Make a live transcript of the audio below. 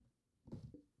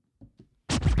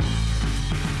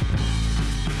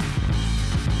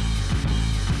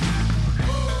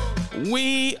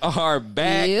We are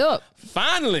back. Yep.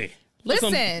 Finally.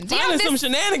 Listen, finally some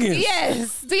shenanigans.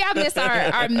 Yes. Do y'all miss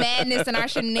our madness and our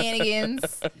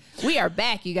shenanigans? We are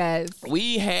back, you guys.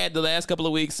 We had the last couple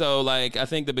of weeks, so like I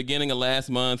think the beginning of last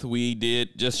month we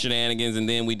did just shenanigans, and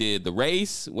then we did the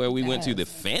race where we went to the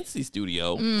fancy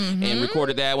studio and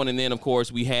recorded that one, and then of course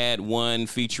we had one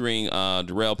featuring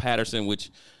Darrell Patterson,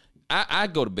 which I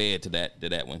go to bed to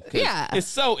that one. Yeah, it's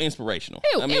so inspirational.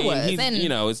 It was, he's, and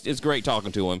it's great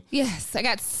talking to him. Yes, I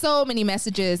got so many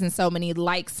messages and so many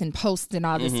likes and posts and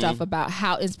all this stuff about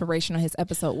how inspirational his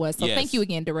episode was. So thank you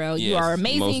again, Darrell. You are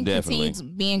amazing. Continue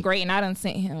being great. And I done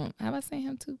sent him. Have I sent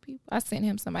him two people? I sent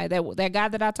him somebody. That guy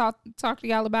that I talked to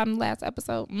y'all about in the last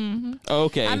episode.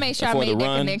 Okay, I made sure I made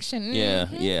that connection.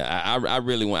 Yeah. I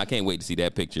really want. I can't wait to see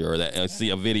that picture or that see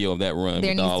a video of that run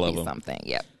there with needs all to of be them. Something.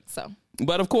 Yep. So.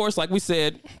 But of course, like we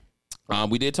said,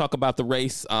 we did talk about the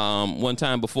race one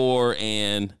time before,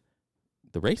 and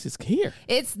the race is here.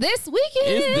 It's this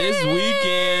weekend.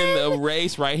 A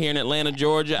race right here in Atlanta,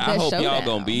 Georgia. I hope y'all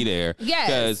gonna be there. Yes.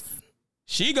 Because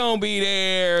she gonna be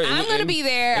there. I'm gonna be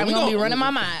there. I'm gonna be running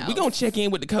my miles. We're gonna check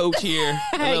in with the coach here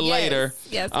a little later.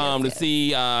 To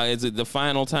see is it the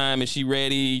final time? Is she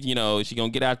ready? Is she gonna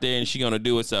get out there and she gonna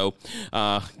do it? So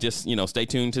just stay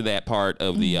tuned to that part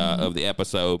of the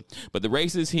episode. But the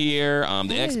race is here.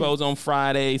 The expo's on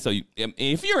Friday. So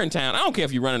if you're in town, I don't care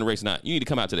if you're running the race or not, you need to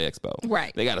come out to the expo.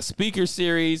 Right. They got a speaker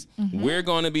series. We're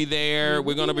gonna be there.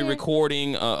 We're gonna be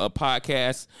recording a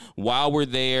podcast while we're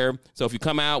there. So if you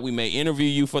come out, we may interview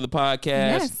you for the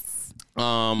podcast. Yes.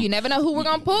 You never know who we're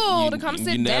gonna pull to come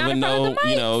sit down in front of the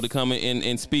mics. To come in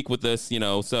and speak with us.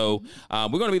 So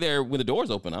we're gonna be there when the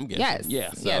doors open, I'm guessing.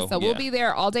 So we'll be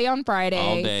there all day on Friday.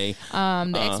 All day.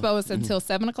 The expo is until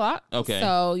 7:00. Okay.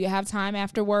 So you have time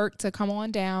after work to come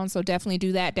on down. So definitely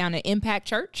do that down at Impact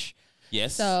Church.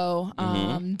 Yes. So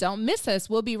don't miss us.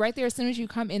 We'll be right there as soon as you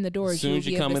come in the door. As soon as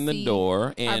you come in the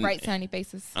door. And our bright, shiny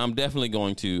faces. I'm definitely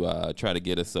going to try to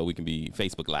get us so we can be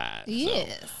Facebook Live.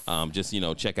 Yes. So, just,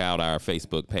 check out our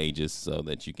Facebook pages so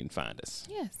that you can find us.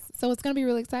 Yes. So it's going to be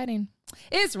really exciting.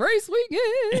 It's race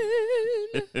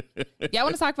weekend. Y'all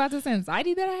want to talk about this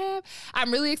anxiety that I have?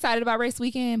 I'm really excited about race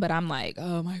weekend, but I'm like,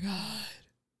 oh, my God.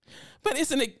 But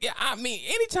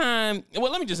anytime,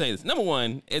 well, let me just say this. Number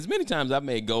one, as many times I've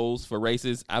made goals for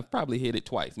races, I've probably hit it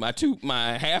twice. My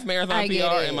half marathon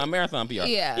PR and my marathon PR.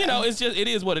 Yeah. It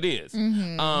is what it is.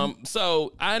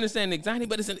 So I understand the anxiety,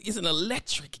 but it's an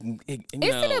electric. It's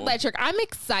an electric. I'm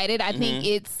excited. I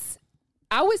think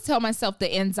I always tell myself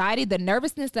the anxiety, the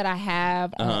nervousness that I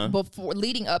have before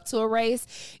leading up to a race,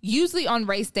 usually on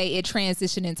race day, it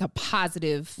transitioned into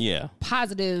positive. Yeah.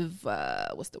 Positive,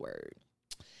 what's the word?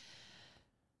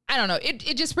 I don't know.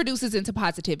 It just produces into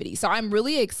positivity. So I'm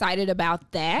really excited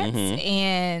about that.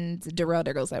 And Darrell,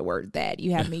 there goes that word that.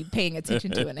 You have me paying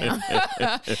attention to it now.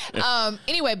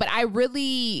 Anyway, but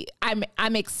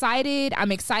I'm excited.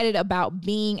 I'm excited about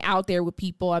being out there with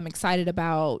people. I'm excited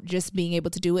about just being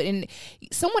able to do it. And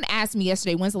someone asked me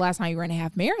yesterday, when's the last time you ran a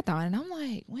half marathon? And I'm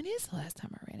like, when is the last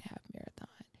time I ran a half marathon?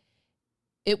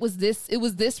 It was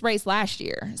this race last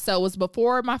year. So it was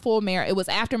before my full marathon. It was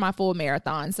after my full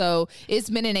marathon. So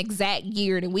it's been an exact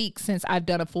year and a week since I've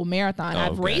done a full marathon.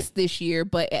 I've raced this year,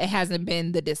 but it hasn't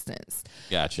been the distance.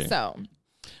 Gotcha. So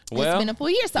it's been a full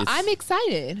year, so I'm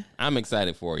excited. I'm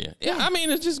excited for you. Yeah,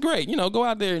 it's just great. Go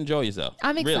out there and enjoy yourself.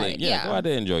 I'm excited. Really, go out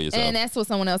there and enjoy yourself. And that's what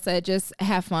someone else said. Just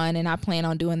have fun, and I plan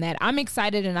on doing that. I'm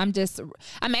excited, and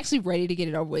I'm actually ready to get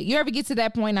it over with. You ever get to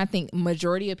that point? I think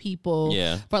majority of people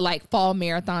for like fall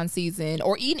marathon season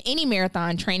or even any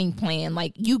marathon training plan,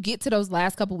 like you get to those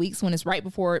last couple weeks when it's right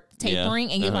before tapering,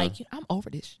 and you're like, I'm over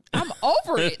this. I'm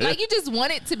over it. Like you just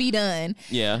want it to be done.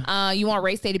 Yeah. You want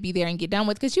race day to be there and get done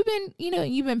with because you've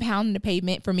been pounding the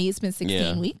pavement. For me, it's been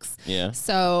 16 weeks. Yeah.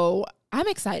 So I'm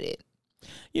excited.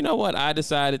 You know what I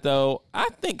decided though? I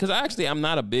think because I always said I'm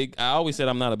not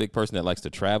a big person that likes to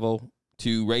travel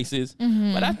to races,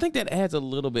 but I think that adds a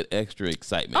little bit extra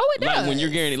excitement. Oh, it does. Like when you're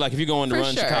getting, like if you're going to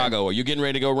run Chicago or you're getting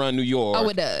ready to go run New York. Oh,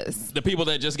 it does. The people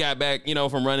that just got back,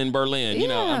 from running Berlin,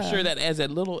 I'm sure that adds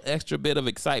that little extra bit of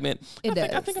excitement.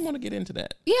 I think I'm going to get into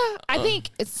that. Yeah, I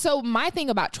think so. My thing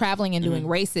about traveling and doing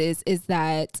races is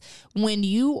that when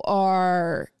you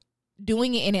are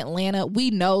doing it in Atlanta, we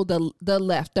know the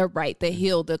left, the right, the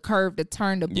hill, the curve, the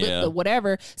turn, the blip, the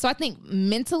whatever. So I think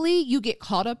mentally you get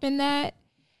caught up in that.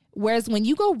 Whereas when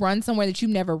you go run somewhere that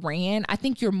you've never ran, I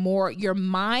think your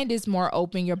mind is more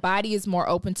open, your body is more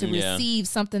open to receive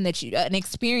something an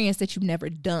experience that you've never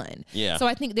done. Yeah. So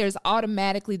I think there's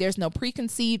no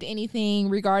preconceived anything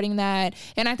regarding that.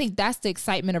 And I think that's the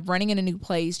excitement of running in a new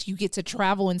place. You get to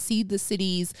travel and see the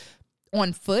cities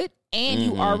on foot and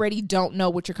you already don't know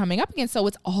what you're coming up against. So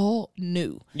it's all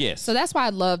new. Yes. So that's why I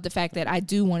love the fact that I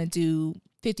do want to do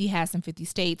 50 hats in 50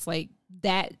 states. Like,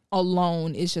 that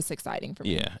alone is just exciting for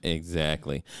me. Yeah,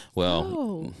 exactly.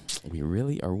 Well, we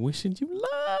really are wishing you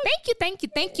luck. Thank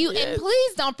you. Yes. And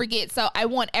please don't forget. So I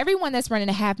want everyone that's running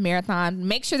a half marathon,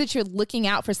 make sure that you're looking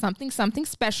out for something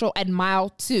special at mile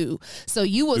 2. So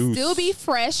you will still be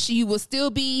fresh. You will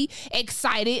still be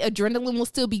excited. Adrenaline will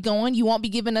still be going. You won't be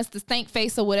giving us the stank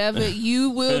face or whatever. You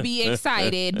will be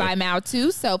excited by mile 2.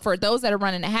 So for those that are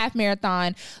running a half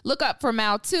marathon, look up for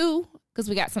mile 2. Because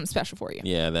we got something special for you.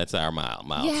 Yeah, that's our mile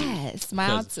 2. Yes,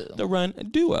 mile 2. The run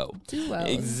duo.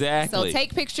 Exactly. So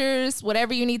take pictures,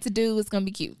 whatever you need to do. It's going to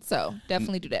be cute. So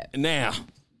definitely do that. Now,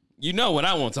 you know what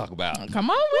I want to talk about. Come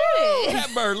on with it.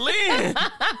 That Berlin.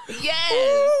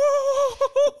 Yes.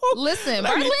 Listen,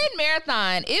 Berlin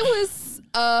Marathon, it was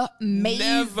amazing.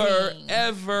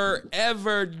 Never,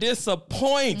 ever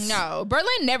disappoints. No, Berlin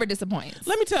never disappoints.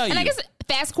 Let me tell you. And I guess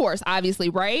fast course, obviously,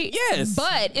 right? Yes.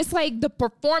 But it's like the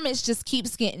performance just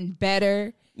keeps getting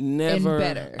better and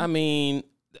better. I mean,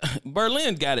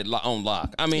 Berlin got it on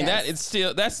lock. I mean, that it's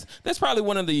still that's probably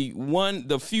one of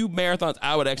the few marathons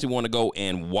I would actually want to go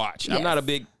and watch. Yes. I'm not a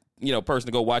big person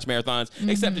to go watch marathons,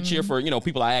 except to cheer for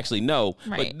people I actually know.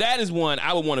 Right. But that is one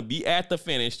I would want to be at the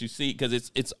finish to see,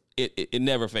 because it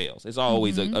never fails. It's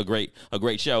always a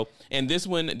great show. And this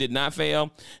one did not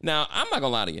fail. Now, I'm not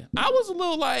gonna lie to you. I was a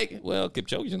little like, well,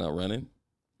 Kipchoge's not running.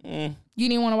 You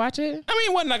didn't want to watch it? I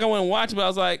mean, wasn't I going to watch it, but I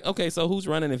was like, okay, so who's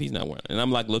running if he's not running? And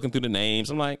I'm like looking through the names.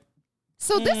 I'm like,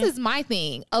 so this is my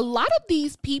thing. A lot of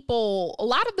these people, a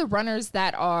lot of the runners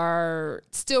that are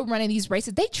still running these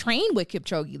races, they train with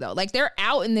Kipchoge though. Like, they're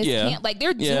out in this camp, like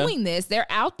they're doing this, they're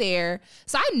out there.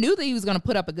 So I knew that he was going to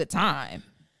put up a good time.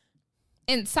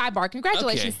 And sidebar,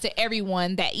 congratulations to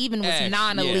everyone that even was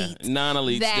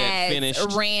non-elite that finished,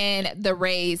 ran the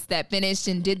race, that finished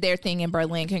and did their thing in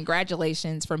Berlin.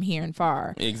 Congratulations from here and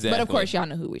far. Exactly. But of course, y'all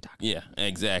know who we're talking about. Yeah,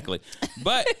 exactly.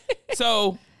 But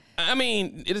so, I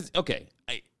mean, it is okay.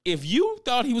 If you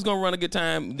thought he was going to run a good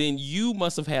time, then you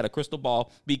must have had a crystal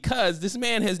ball, because this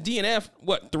man has DNF,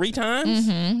 3 times?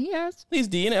 Yes. He's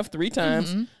DNF 3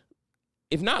 times.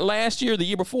 If not last year, the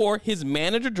year before, his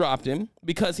manager dropped him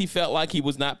because he felt like he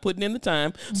was not putting in the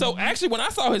time. So actually, when I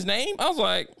saw his name, I was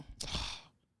like,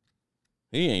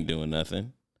 he ain't doing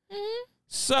nothing.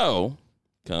 So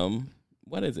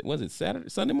what is it? Was it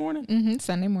Sunday morning?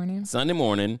 Sunday morning. Sunday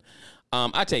morning.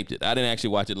 I taped it. I didn't actually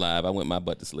watch it live. I went my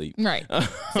butt to sleep. Right.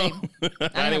 Same.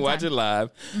 I didn't watch it live.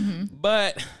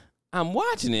 But I'm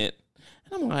watching it,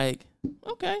 and I'm like,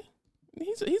 okay.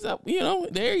 He's up,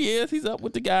 there he is. He's up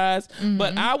with the guys.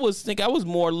 But I was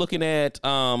more looking at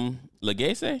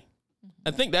Legese.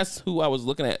 I think that's who I was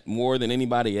looking at more than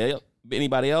anybody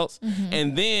else.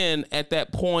 And then at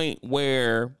that point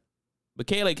where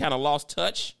Bekele kind of lost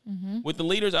touch with the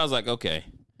leaders, I was like, okay.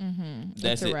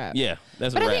 That's a wrap. Yeah,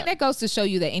 that's a wrap. But I think that goes to show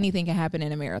you that anything can happen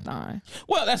in a marathon.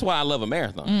 Well, that's why I love a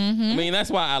marathon. I mean, that's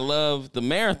why I love the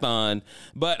marathon.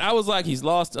 But I was like, he's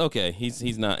lost. Okay,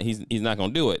 he's not going to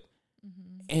do it.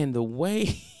 And the way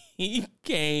he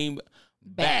came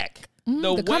back.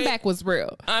 The comeback was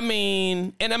real. I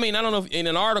mean, I don't know if in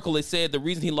an article it said the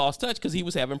reason he lost touch because he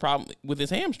was having problem with his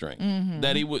hamstring.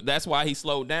 That's why he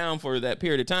slowed down for that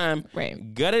period of time.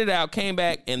 Right. Gutted it out, came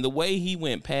back, and the way he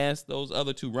went past those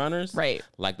other 2 runners, right,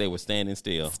 like they were standing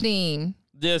still. Steam.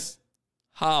 Just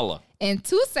holla. In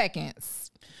 2 seconds.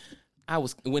 I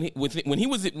was when he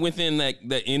was within that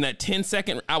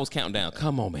 10-second. I was counting down.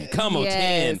 Come on, man. Come on.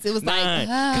 Yes, 10. It was 9.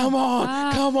 Come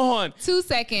on. 2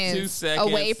 seconds. 2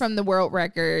 seconds away from the world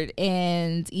record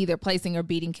and either placing or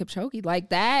beating Kipchoge. Like,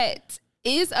 that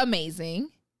is amazing.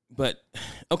 But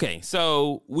okay,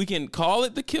 so we can call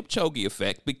it the Kipchoge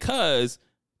effect because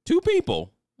 2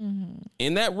 people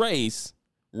in that race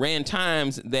ran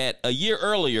times that a year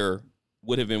earlier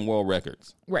would have been world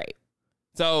records. Right.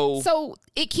 So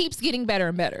it keeps getting better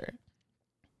and better.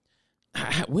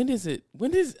 When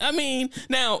I mean,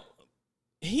 now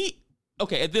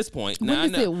at this point.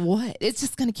 When is it what? It's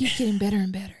just going to keep getting better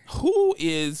and better. Who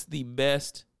is the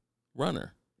best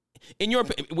runner in your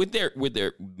with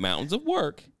their mountains of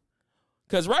work?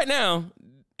 Because right now,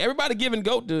 everybody giving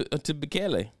GOAT to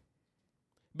Bekele.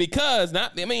 Because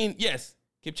yes,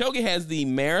 Kipchoge has the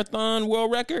marathon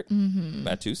world record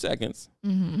by 2 seconds.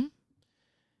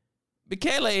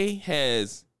 Bekele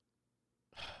has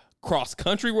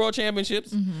cross-country world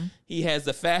championships. He has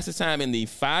the fastest time in the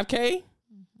 5K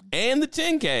and the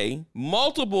 10K,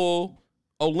 multiple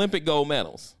Olympic gold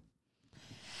medals.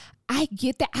 I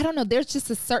get that. I don't know. There's just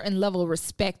a certain level of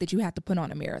respect that you have to put on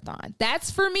a marathon.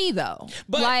 That's for me, though.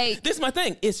 But like, this is my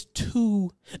thing. It's to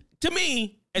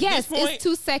me, at this point, it's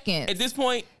 2 seconds. At this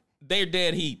point, they're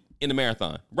dead heat in the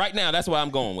marathon. Right now, that's what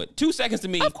I'm going with. 2 seconds to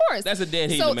me, of course, that's a dead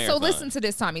heat in the marathon. So listen to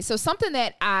this, Tommy. So something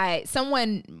that and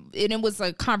it was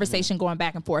a conversation going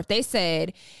back and forth. They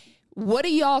said, what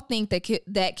do y'all think that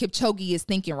Kipchoge is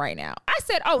thinking right now? I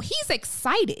said, oh, he's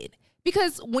excited.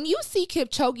 Because when you see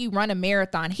Kipchoge run a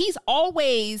marathon, he's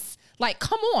always like,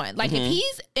 come on. Like, if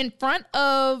he's in front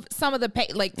of some of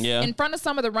the, in front of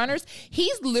some of the runners,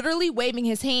 he's literally waving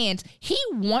his hands. He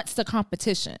wants the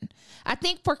competition. I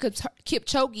think for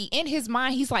Kipchoge, in his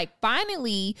mind, he's like,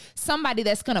 finally, somebody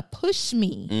that's going to push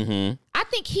me. Mm-hmm. I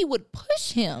think he would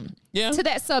push him to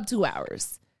that sub 2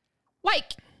 hours.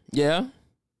 Like,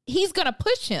 he's going to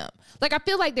push him. Like, I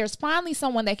feel like there's finally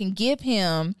someone that can give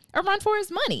him a run for his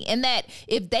money. And that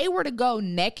if they were to go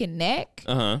neck and neck,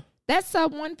 that's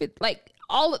sub 150. Like,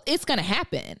 it's going to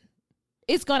happen.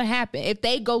 It's going to happen if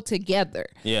they go together.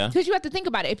 Yeah. Because you have to think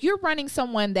about it. If you're running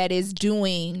someone that is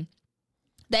doing,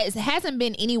 that hasn't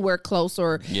been anywhere close,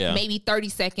 or maybe 30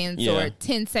 seconds or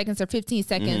 10 seconds or 15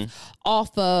 seconds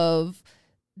off of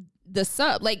the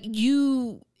sub, like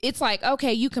it's like,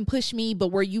 okay, you can push me, but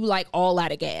were you like all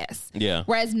out of gas? Yeah.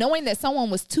 Whereas knowing that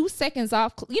someone was 2 seconds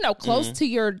off, close to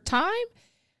your time,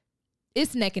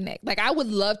 it's neck and neck. Like, I would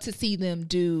love to see them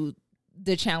do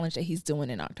the challenge that he's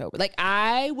doing in October. Like,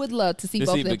 I would love to see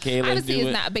both of them. Obviously,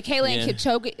 it's not Bekele and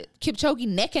Kipchoge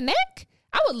neck and neck.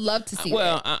 I would love to see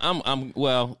that. I'm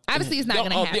obviously it's not going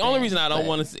to happen. The only reason I don't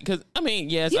want to see, because I mean,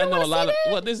 yes, I know a lot of.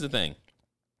 Well, this is the thing.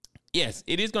 Yes,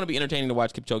 it is going to be entertaining to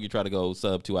watch Kipchoge try to go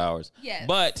sub 2 hours. Yes.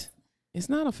 But it's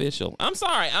not official. I'm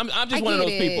sorry. I'm just one of those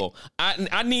people.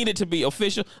 I need it to be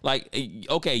official. Like,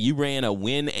 okay, you ran a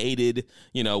wind-aided,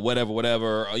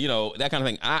 whatever, that kind of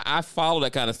thing. I follow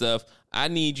that kind of stuff. I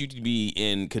need you to be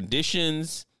in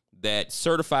conditions that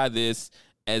certify this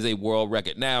as a world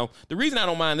record. Now, the reason I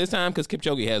don't mind this time, because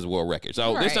Kipchoge has a world record.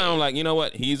 So this time I'm like, you know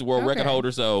what? He's a world record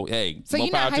holder. So, hey, so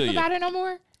you're not hype about it no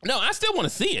more? No, I still want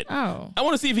to see it. Oh. I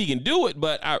want to see if he can do it,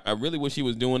 but I really wish he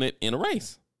was doing it in a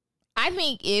race. I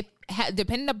think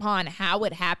depending upon how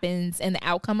it happens and the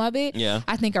outcome of it,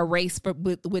 I think a race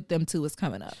with them two is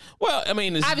coming up. Well, I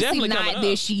mean, it's obviously definitely not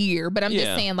this year, but I'm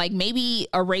just saying, like, maybe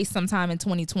a race sometime in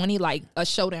 2020, like a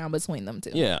showdown between them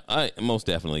two. Yeah, most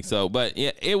definitely. So, but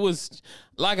yeah, it was,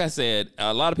 like I said,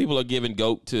 a lot of people are giving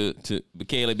GOAT to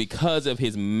Bekele because of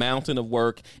his mountain of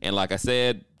work. And like I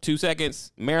said, 2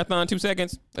 seconds, marathon 2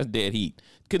 seconds, that's dead heat.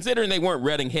 Considering they weren't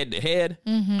running head to head,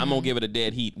 I'm gonna give it a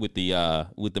dead heat with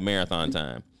the marathon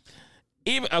time.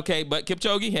 But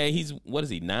Kipchoge, hey, what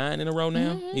is he, 9 in a row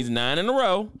now? He's 9 in a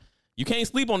row. You can't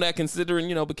sleep on that, considering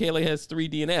Bekele has 3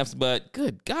 DNFs. But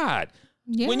good God,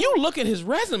 when you look at his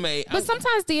resume,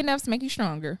 sometimes DNFs make you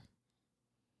stronger.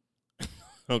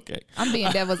 Okay. I'm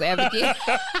being devil's advocate.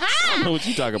 I don't know what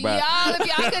you talking about. Y'all, if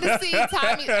y'all could have seen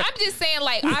Tommy, I'm just saying,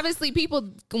 like, obviously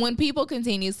when people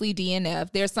continuously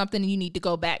DNF, there's something you need to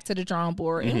go back to the drawing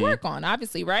board and work on,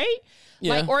 obviously, right?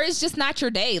 Yeah. Like, or it's just not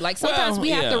your day. Like, sometimes we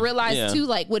have to realize too,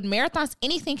 like, with marathons,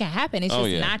 anything can happen. It's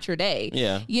just not your day.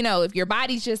 Yeah. If your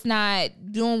body's just not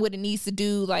doing what it needs to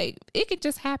do, like, it could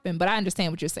just happen. But I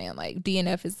understand what you're saying. Like,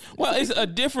 DNF is... Well, it's a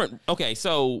different... Okay,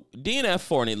 so DNF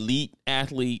for an elite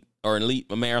athlete or an elite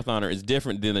marathoner is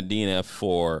different than a DNF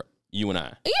for you and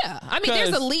I. Yeah. I mean,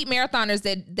 there's elite marathoners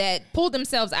that pull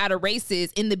themselves out of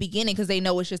races in the beginning because they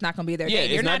know it's just not going to be their day.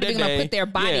 They're not even going to put their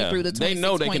body through the 26.2 They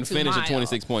know they can finish at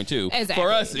 26.2. Exactly.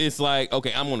 For us, it's like,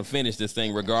 okay, I'm going to finish this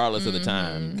thing regardless of the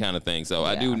time kind of thing. So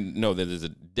I do know that there's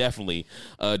definitely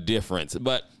a difference.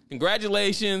 But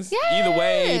congratulations. Yes. Either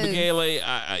way,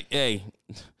 Bekele, hey,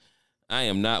 I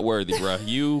am not worthy, bro.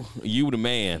 You the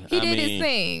man. He did his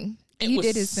thing. It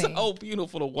was so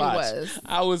beautiful to watch.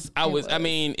 I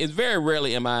mean, it's very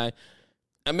rarely am I,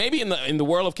 maybe in the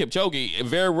world of Kipchoge,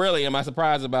 very rarely am I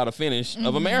surprised about a finish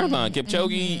of a marathon.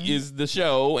 Kipchoge is the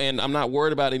show, and I'm not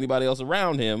worried about anybody else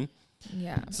around him.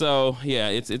 Yeah. So yeah,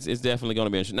 it's definitely going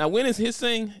to be interesting. Now, when is his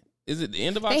thing? Is it the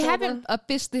end of October? They haven't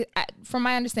officially, from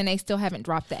my understanding, they still haven't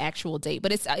dropped the actual date,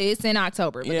 but it's in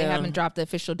October, but they haven't dropped the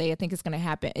official date. I think it's going to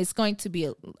happen. It's going to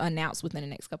be announced within the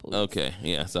next couple of weeks. Okay,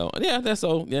 yeah. So I'm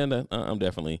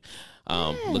definitely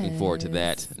looking forward to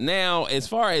that. Now, as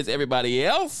far as everybody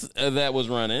else that was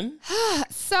running,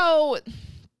 so.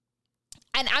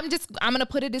 And I'm going to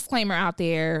put a disclaimer out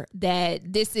there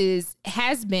that this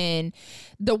has been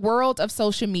the world of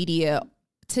social media.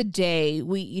 Today,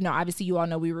 we, obviously you all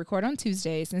know we record on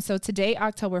Tuesdays. And so today,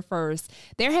 October 1st,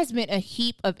 there has been a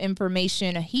heap of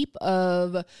information, a heap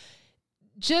of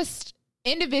just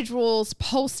individuals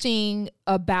posting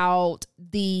about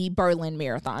the Berlin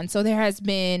Marathon. So there has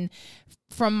been,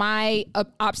 from my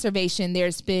observation,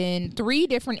 there's been 3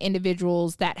 different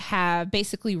individuals that have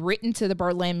basically written to the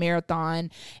Berlin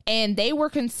Marathon, and they were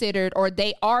considered, or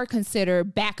they are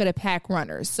considered, back of the pack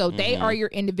runners. So they are your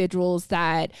individuals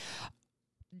that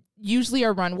usually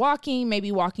are walking,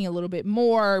 maybe walking a little bit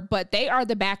more, but they are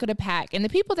the back of the pack and the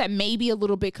people that may be a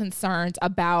little bit concerned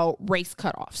about race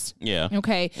cutoffs. Yeah.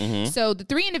 Okay. So the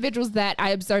 3 individuals that I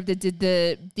observed that did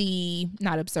that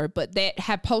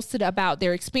have posted about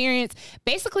their experience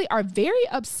basically are very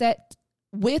upset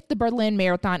with the Berlin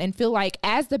Marathon and feel like,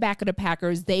 as the back of the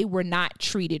packers, they were not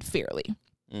treated fairly.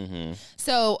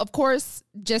 So, of course,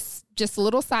 just a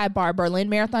little sidebar, Berlin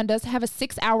Marathon does have a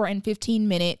 6 hour and 15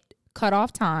 minute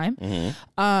cutoff time.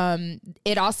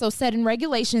 It also said in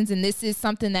regulations, and this is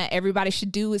something that everybody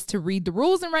should do, is to read the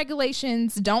rules and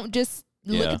regulations. Don't just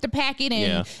look at the packet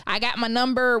and I got my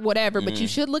number, whatever, but you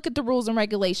should look at the rules and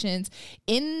regulations.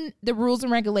 In the rules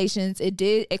and regulations, it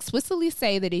did explicitly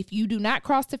say that if you do not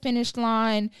cross the finish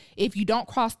line, if you don't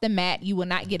cross the mat, you will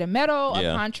not get a medal,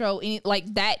 a poncho, any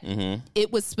like that.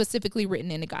 It was specifically written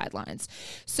in the guidelines.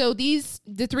 So the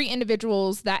 3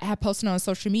 individuals that have posted on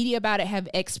social media about it have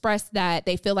expressed that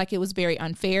they feel like it was very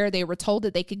unfair. They were told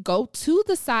that they could go to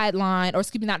the sideline, or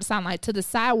excuse me, not the sideline, to the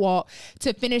sidewalk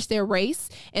to finish their race,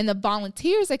 and the volunteers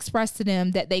expressed to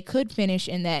them that they could finish,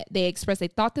 and that they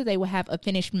thought that they would have a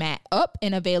finished mat up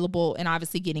and available, and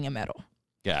obviously getting a medal.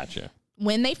 Gotcha.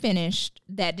 When they finished,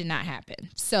 that did not happen.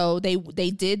 So they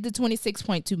did the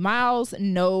 26.2 miles.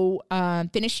 No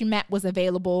finishing mat was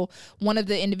available. One of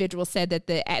the individuals said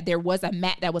that there was a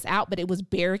mat that was out, but it was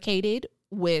barricaded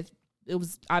with.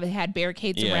 I had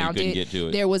barricades around it. Get to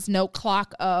it. There was no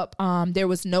clock up. There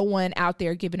was no one out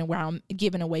there giving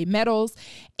away medals.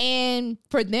 And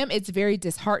for them, it's very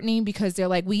disheartening because they're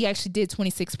like, we actually did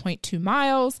 26.2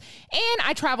 miles.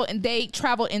 And they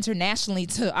traveled internationally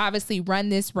to obviously run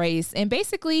this race. And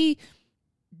basically,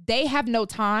 they have no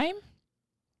time.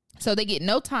 So they get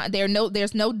no time.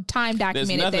 There's no time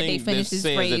documented that they finished this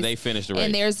race. That they finished the race.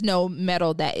 And there's no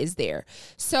medal that is there.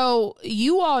 So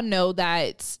you all know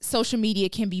that social media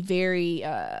can be very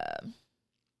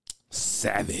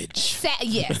savage.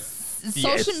 Yes.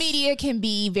 Social media can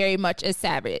be very much a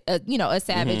savage,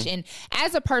 And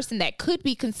as a person that could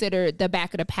be considered the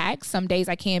back of the pack, some days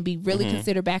I can be really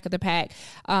considered back of the pack.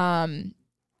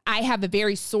 I have a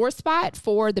very sore spot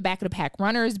for the back of the pack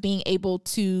runners, being able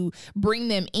to bring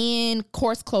them in,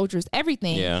 course closures,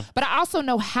 everything. Yeah. But I also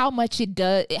know how much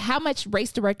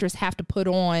race directors have to put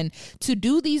on to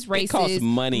do these races. It costs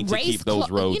money to keep those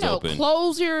roads open.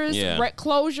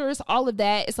 Closures, all of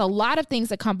that. It's a lot of things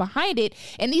that come behind it.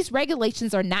 And these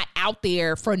regulations are not out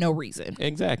there for no reason.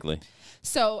 Exactly.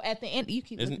 So at the end, you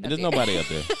keep there's nobody up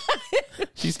there.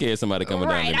 She's scared somebody coming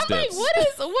down them steps. Like,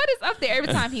 what is up there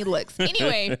every time he looks?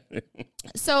 Anyway,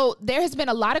 so there has been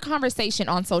a lot of conversation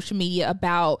on social media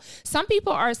about, some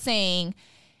people are saying,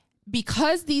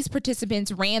 because these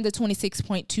participants ran the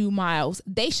 26.2 miles,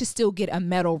 they should still get a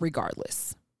medal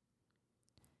regardless.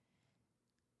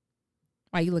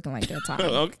 Why are you looking like that,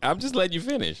 Tommy? I'm just letting you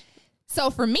finish.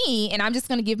 So for me, and I'm just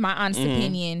going to give my honest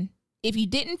opinion, if you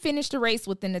didn't finish the race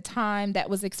within the time that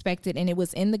was expected and it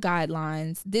was in the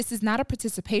guidelines, this is not a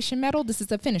participation medal. This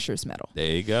is a finisher's medal. There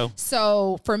you go.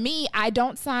 So for me, I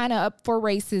don't sign up for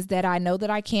races that I know that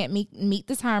I can't meet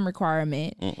the time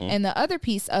requirement. And the other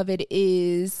piece of it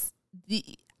is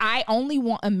I only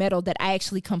want a medal that I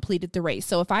actually completed the race.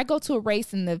 So if I go to a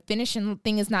race and the finishing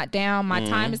thing is not down, my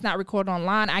time is not recorded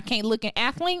online, I can't look at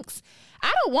Athlinks,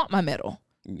 I don't want my medal.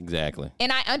 Exactly.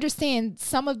 And I understand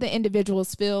some of the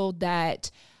individuals feel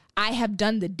that I have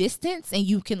done the distance, and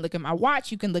you can look at my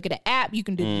watch, you can look at the app, you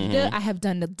can do I have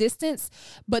done the distance,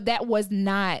 but that was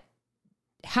not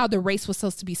how the race was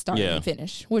supposed to be started and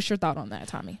finished. What's your thought on that,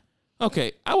 Tommy?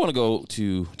 Okay, I want to go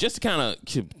to, just to kind of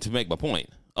to make my point,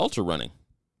 ultra running.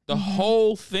 The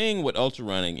whole thing with ultra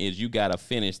running is you got to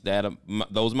finish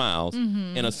those miles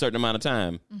in a certain amount of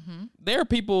time. There are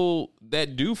people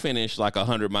that do finish like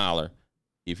 100-miler.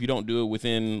 If you don't do it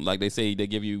within, like they say, they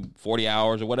give you 40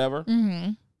 hours or whatever,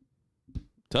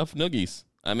 tough noogies.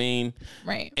 I mean,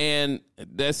 right. And I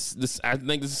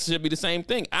think this should be the same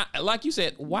thing. Like you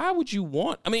said, why would you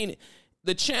want,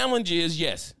 the challenge is,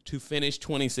 yes, to finish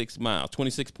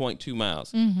 26.2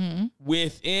 miles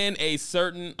within a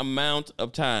certain amount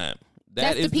of time.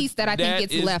 That's the piece that I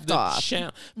think gets left off.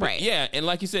 Right. Yeah. And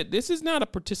like you said, this is not a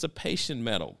participation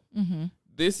medal.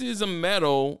 This is a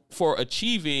medal for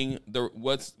achieving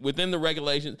what's within the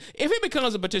regulations. If it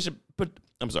becomes a participation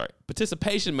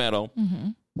medal,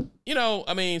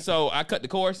 So I cut the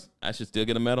course. I should still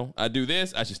get a medal. I do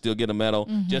this. I should still get a medal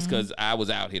just because I was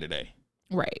out here today.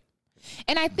 Right.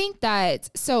 And I think that,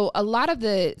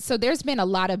 there's been a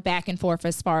lot of back and forth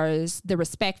as far as the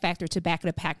respect factor to back of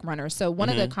the pack runners. So one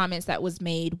of the comments that was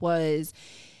made was,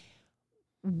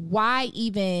 why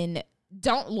even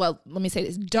let me say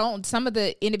this. Some of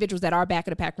the individuals that are back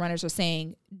of the pack runners are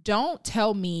saying, don't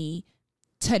tell me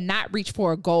to not reach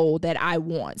for a goal that I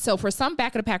want. So for some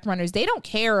back of the pack runners, they don't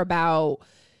care about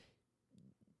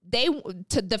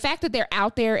the fact that they're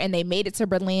out there and they made it to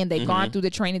Berlin, they've gone through the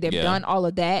training, they've done all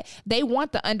of that. They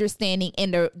want the understanding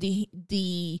and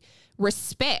the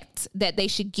respect that they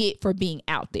should get for being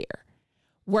out there.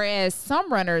 Whereas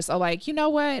some runners are like, you know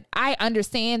what? I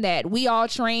understand that we all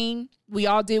train, we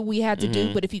all did what we had to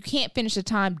do, but if you can't finish the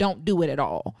time, don't do it at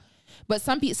all. But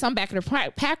some back of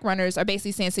the pack runners are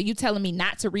basically saying, so you telling me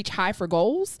not to reach high for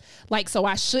goals? Like, so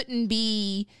I shouldn't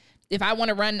be, if I want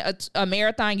to run a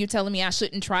marathon, you're telling me I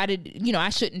shouldn't try to do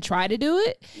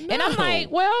it? No. And I'm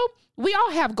like, well, we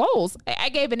all have goals. I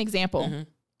gave an example.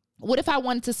 What if I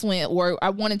wanted to swim, or I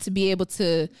wanted to be able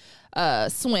to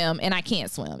swim and I can't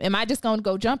swim? Am I just going to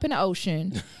go jump in the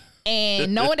ocean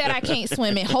and knowing that I can't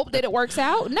swim and hope that it works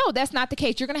out? No, that's not the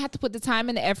case. You're going to have to put the time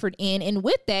and the effort in. And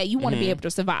with that, you want to be able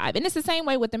to survive. And it's the same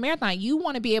way with the marathon. You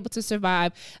want to be able to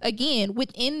survive, again,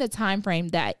 within the time frame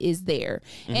that is there.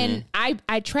 And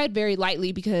I tread very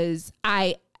lightly because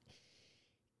it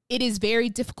is very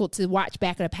difficult to watch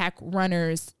back of the pack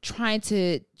runners trying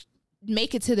to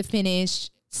make it to the finish.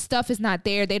 Stuff is not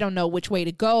there. They don't know which way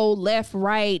to go, left,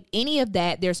 right, any of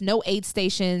that. There's no aid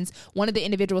stations. One of the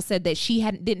individuals said that she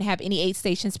didn't have any aid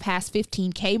stations past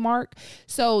 15K mark.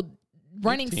 So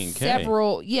running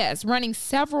 15K. running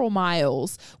several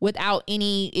miles without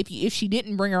any, if she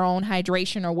didn't bring her own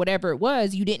hydration or whatever it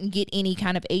was, you didn't get any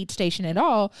kind of aid station at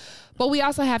all. But we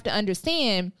also have to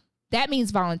understand that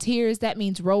means volunteers, that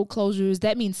means road closures,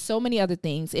 that means so many other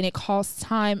things. And it costs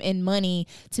time and money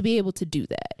to be able to do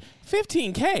that.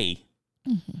 15K?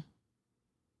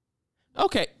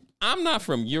 Okay, I'm not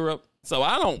from Europe, so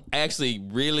I don't actually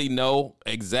really know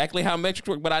exactly how metrics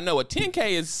work, but I know a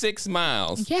 10K is 6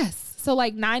 miles. Yes, so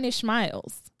like 9-ish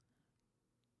miles.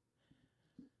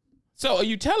 So are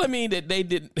you telling me that they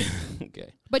didn't?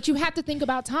 Okay. But you have to think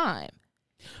about time.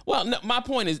 Well, no, my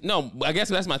point is, I guess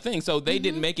that's my thing. So they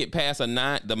didn't make it past in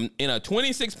a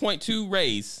 26.2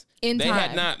 race. They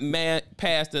had not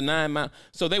passed the 9 mile.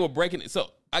 So they were breaking it.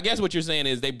 So I guess what you're saying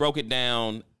is they broke it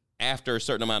down after a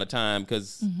certain amount of time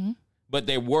because But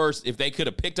they're worse. If they could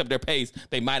have picked up their pace,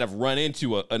 they might have run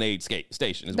into an aid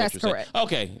station. Is That's what you're correct.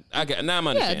 Saying. Okay, now I'm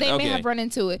understanding. Yeah, they may have run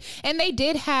into it, and they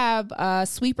did have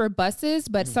sweeper buses.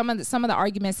 But some of the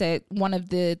arguments that one of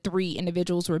the three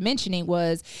individuals were mentioning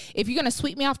was, if you're going to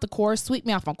sweep me off the course, sweep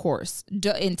me off on course,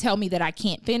 and tell me that I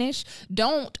can't finish.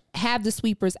 Don't have the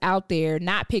sweepers out there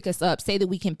not pick us up, say that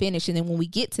we can finish, and then when we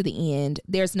get to the end,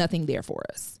 there's nothing there for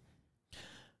us.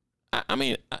 I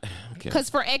mean, because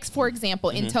for example,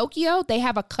 in Tokyo, they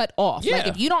have a cut off. Yeah. Like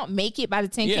if you don't make it by the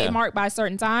 10K mark by a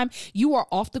certain time, you are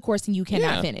off the course and you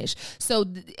cannot finish. So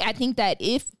I think that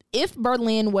if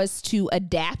Berlin was to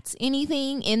adapt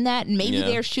anything in that, maybe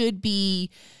there should be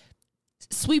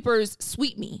sweepers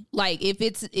sweep me. Like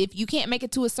if you can't make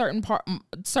it to a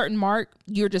certain mark,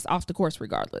 you're just off the course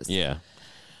regardless. Yeah.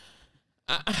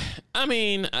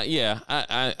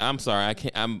 I'm sorry.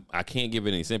 I can't give it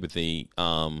any sympathy.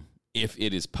 If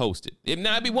it is posted,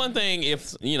 it'd be one thing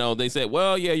if, they said,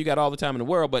 well, yeah, you got all the time in the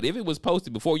world. But if it was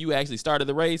posted before you actually started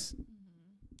the race,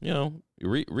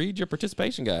 read your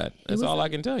participation guide. That's all I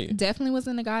can tell you. Definitely was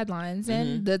in the guidelines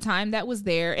and the time that was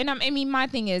there. And my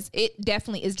thing is, it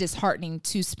definitely is disheartening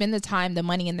to spend the time, the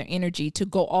money, and the energy to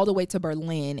go all the way to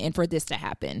Berlin and for this to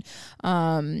happen.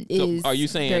 So are you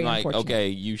saying okay,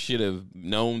 you should have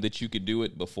known that you could do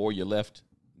it before you left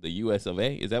the US of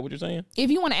A? Is that what you're saying? If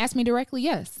you want to ask me directly,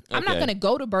 yes. Okay. I'm not going to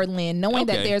go to Berlin knowing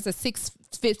that there's a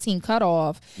 6:15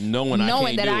 cutoff,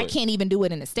 knowing that I can't even do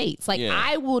it in the States.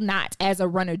 I will not, as a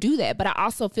runner, do that. But I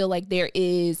also feel like there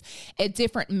is a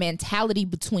different mentality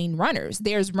between runners.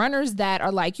 There's runners that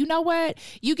are like, you know what?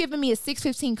 You giving me a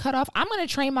 6:15 cutoff, I'm going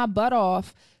to train my butt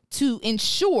off to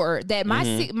ensure that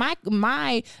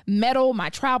my medal, my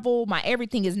travel, my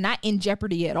everything is not in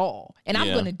jeopardy at all. And I'm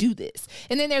going to do this.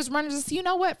 And then there's runners that say, you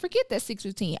know what? Forget that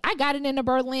 6:15. I got it into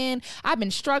Berlin. I've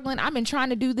been struggling. I've been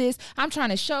trying to do this. I'm trying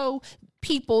to show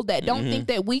people that don't think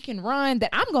that we can run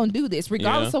that I'm going to do this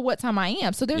regardless of what time I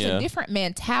am. So there's a different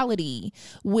mentality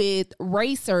with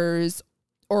racers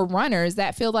or runners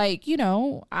that feel like,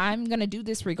 I'm going to do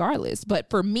this regardless. But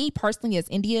for me personally, as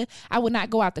India, I would not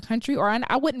go out the country, or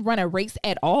I wouldn't run a race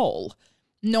at all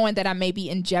knowing that I may be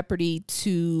in jeopardy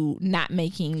to not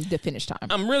making the finish time.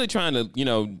 I'm really trying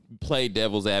to, play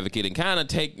devil's advocate and kind of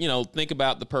take, think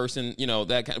about the person,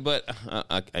 that kind of, but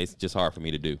it's just hard for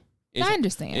me to do. I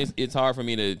understand. It's hard for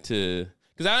me to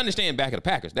because I understand back of the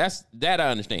Packers. That I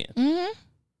understand. Mm-hmm.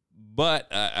 But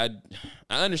I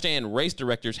understand race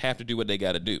directors have to do what they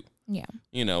got to do. Yeah.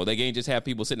 They can't just have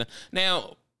people sitting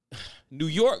now. New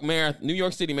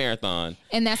York City Marathon,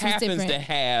 and that's happens to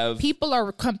have people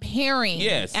are comparing.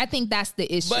 Yes, I think that's the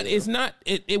issue. But it's not.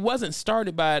 It wasn't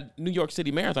started by New York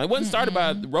City Marathon. It wasn't started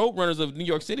by the road runners of New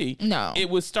York City. No, it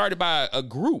was started by a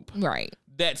group, right,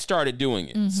 that started doing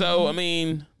it. Mm-hmm. So I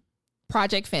mean.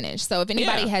 Project Finish. So if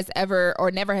anybody has ever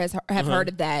or never have heard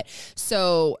of that,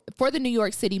 so for the New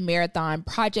York City Marathon,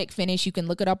 Project Finish, you can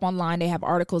look it up online. They have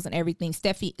articles and everything.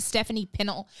 Stephanie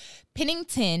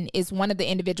Pennington is one of the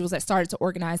individuals that started to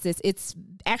organize this. It's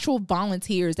actual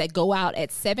volunteers that go out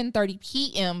at 7:30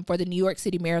 p.m. for the New York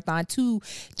City Marathon to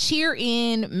cheer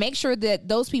in, make sure that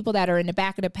those people that are in the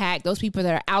back of the pack, those people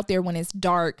that are out there when it's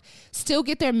dark, still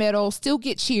get their medal, still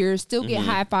get cheers, still get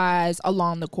high fives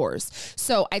along the course.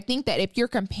 So I think that if you're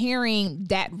comparing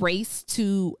that race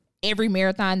to every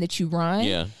marathon that you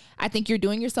run, I think you're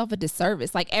doing yourself a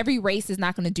disservice. Like, every race is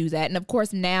not going to do that. And of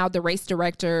course, now the race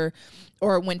director,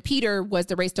 or when Peter was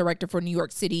the race director for New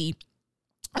York City,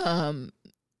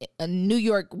 New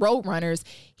York road runners,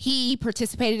 he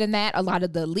participated in that. A lot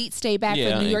of the elite stay back for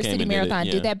the New York City Marathon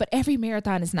did that, but every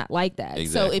marathon is not like that. Exactly.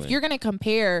 So if you're going to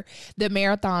compare the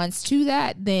marathons to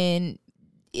that, then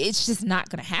it's just not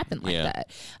going to happen like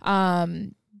that.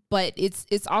 But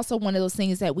it's also one of those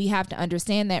things that we have to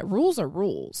understand that rules are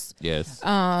rules. Yes.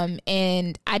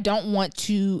 And I don't want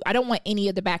any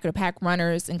of the back of the pack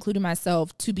runners, including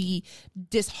myself, to be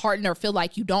disheartened or feel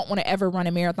like you don't want to ever run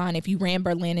a marathon if you ran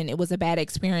Berlin and it was a bad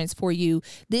experience for you.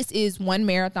 This is one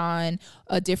marathon,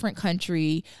 a different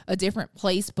country, a different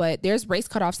place, but there's race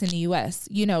cutoffs in the U.S.,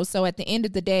 so at the end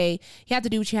of the day, you have to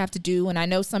do what you have to do. And I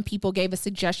know some people gave a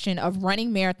suggestion of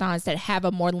running marathons that have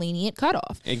a more lenient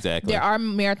cutoff. Exactly. There are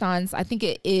marathons, I think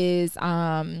it is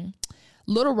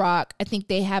Little Rock, I think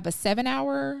they have a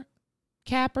 7-hour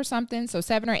cap or something, so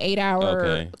 7 or 8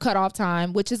 hour cutoff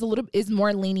time, which is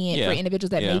more lenient for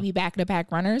individuals that may be back to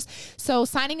back runners. So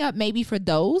signing up maybe for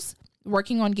those,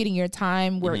 working on getting your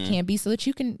time where it can be, so that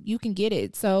you can get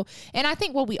it. So, and I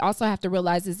think what we also have to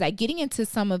realize is that getting into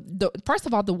some of first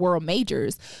of all, the world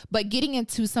majors, but getting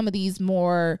into some of these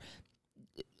more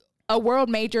a world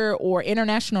major or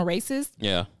international races,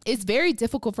 it's very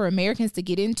difficult for Americans to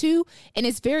get into, and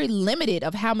it's very limited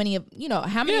of how many of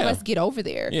us get over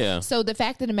there. Yeah. So the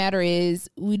fact of the matter is,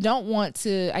 we don't want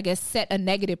to, I guess, set a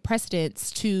negative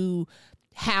precedence to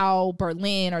how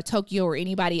Berlin or Tokyo or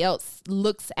anybody else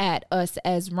looks at us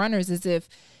as runners, as if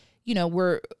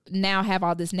we're now have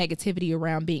all this negativity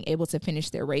around being able to finish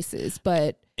their races.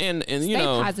 But and stay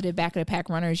positive, back of the pack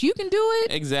runners. You can do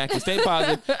it. Exactly. Stay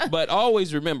positive. But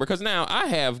always remember, because now I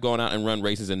have gone out and run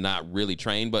races and not really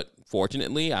trained, but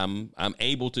fortunately I'm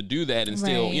able to do that and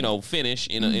still, finish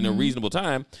in a reasonable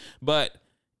time. But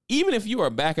even if you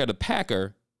are back of the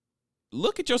packer,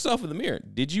 look at yourself in the mirror.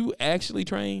 Did you actually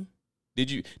train? Did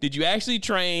you actually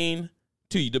train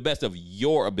to the best of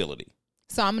your ability?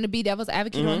 So I'm going to be devil's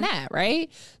advocate on that,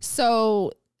 right?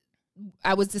 So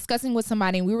I was discussing with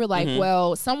somebody, and we were like,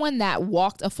 well, someone that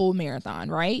walked a full marathon,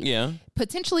 right? Yeah.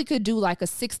 Potentially could do like a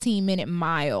 16-minute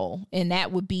mile, and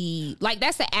that would be like,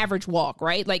 that's the average walk,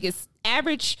 right? Like, it's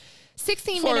average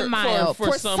 16-minute mile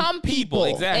for some people.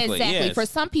 Exactly. Yes. For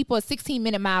some people, a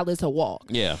 16-minute mile is a walk.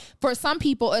 Yeah. For some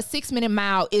people, a 6-minute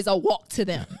mile is a walk to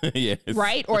them. Yes.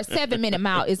 Right? Or a 7-minute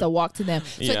mile is a walk to them.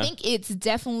 So I think it's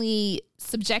definitely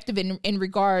subjective in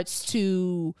regards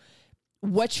to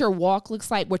what your walk looks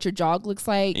like, what your jog looks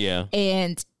like. Yeah.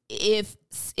 And if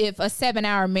a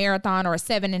 7-hour marathon or a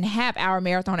 7.5-hour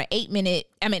marathon or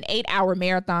 8-hour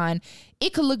marathon,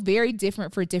 it could look very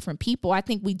different for different people. I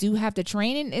think we do have to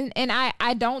train, and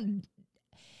I don't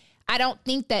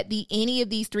think that any of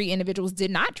these three individuals did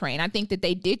not train. I think that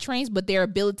they did train, but their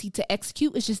ability to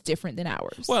execute is just different than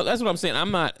ours. Well, that's what I'm saying.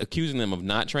 I'm not accusing them of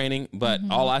not training, but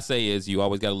all I say is you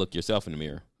always got to look yourself in the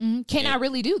mirror. Can I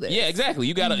really do this? Yeah, exactly.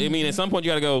 You got to, I mean, at some point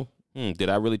you got to go, did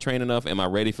I really train enough? Am I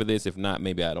ready for this? If not,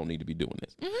 maybe I don't need to be doing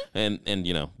this. And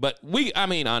but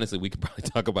honestly, we could probably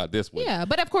talk about this one. Yeah,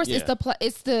 but of course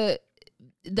it's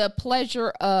the pleasure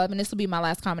of, and this will be my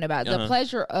last comment about it, the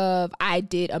pleasure of, I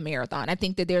did a marathon. I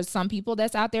think that there's some people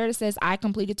that's out there that says, I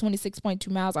completed 26.2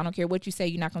 miles. I don't care what you say.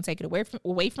 You're not going to take it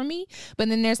away from me. But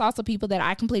then there's also people that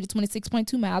I completed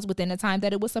 26.2 miles within the time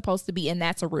that it was supposed to be. And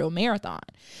that's a real marathon.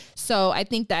 So I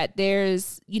think that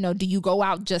there's, do you go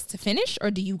out just to finish,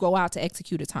 or do you go out to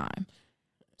execute a time?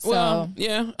 So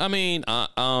yeah, I mean,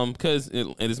 because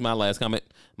it is my last comment.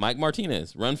 Mike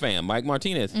Martinez, Run Fam. Mike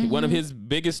Martinez. One of his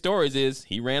biggest stories is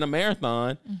he ran a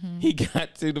marathon. He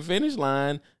got to the finish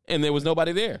line and there was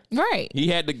nobody there. Right. He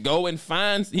had to go and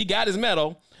find. He got his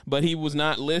medal, but he was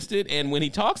not listed. And when he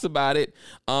talks about it,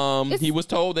 he was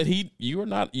told that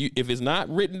if it's not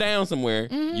written down somewhere,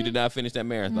 you did not finish that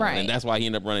marathon. Right. And that's why he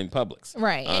ended up running Publix.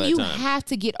 Right. And you have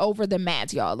to get over the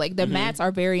mats, y'all. Like the mats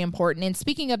are very important. And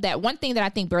speaking of that, one thing that I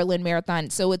think Berlin Marathon,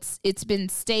 so it's been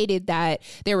stated that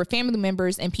there were family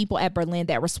members and people at Berlin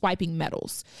that were swiping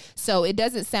medals. So it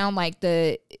doesn't sound like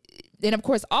and of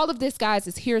course, all of this, guys,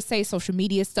 is hearsay, social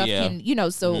media stuff. Yeah.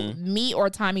 Me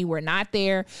or Tommy were not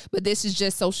there, but this is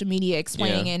just social media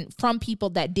explaining and from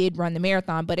people that did run the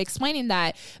marathon, but explaining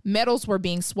that medals were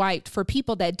being swiped for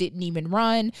people that didn't even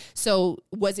run. So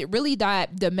was it really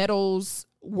that the medals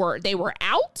were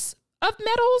out of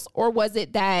medals, or was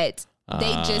it that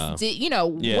they just did,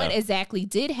 what exactly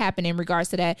did happen in regards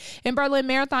to that? In Berlin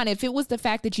Marathon, if it was the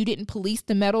fact that you didn't police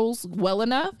the medals well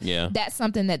enough, that's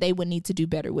something that they would need to do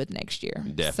better with next year.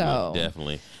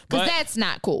 Definitely. Because that's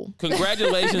not cool.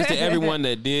 Congratulations to everyone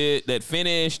that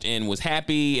finished and was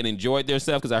happy and enjoyed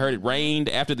themselves, because I heard it rained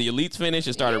after the elites finished.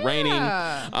 It started raining.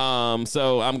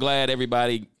 So I'm glad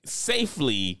everybody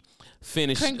safely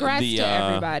finished to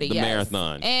everybody, the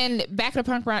marathon. And back of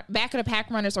the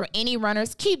pack runners or any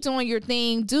runners, keep doing your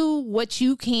thing. Do what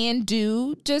you can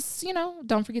do. Just,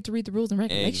 don't forget to read the rules and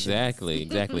regulations. Exactly.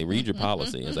 Read your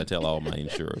policy, as I tell all my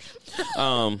insurers.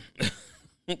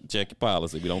 Check your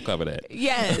policy. We don't cover that.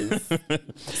 Yes.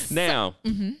 Now,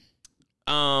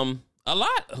 a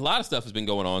lot of stuff has been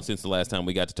going on since the last time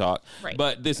we got to talk. Right.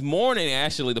 But this morning,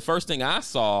 actually, the first thing I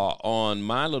saw on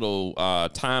my little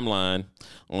timeline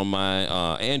on my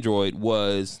Android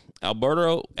was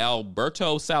Alberto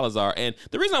Salazar. And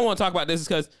the reason I want to talk about this is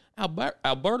because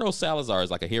Alberto Salazar is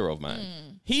like a hero of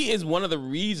mine. He is one of the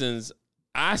reasons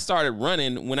I started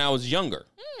running when I was younger.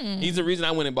 He's the reason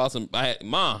I went and bought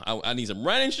I need some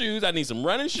running shoes. I need some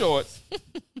running shorts.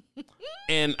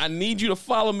 And I need you to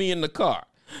follow me in the car.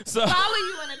 So follow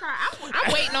you in the car.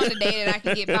 I'm waiting on the day that I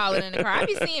can get followed in the car. I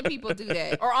be seeing people do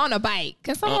that, or on a bike.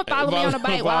 Can someone follow me on a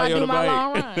bike while I do my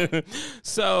long run?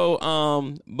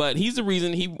 So, but he's the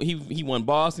reason he won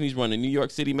Boston. He's running the New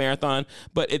York City Marathon.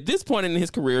 But at this point in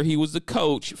his career, he was the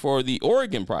coach for the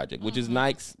Oregon Project, which is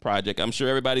Nike's project. I'm sure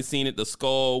everybody's seen it. The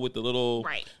skull with the little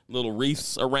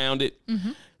reefs around it.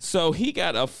 So he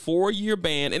got a 4-year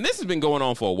ban, and this has been going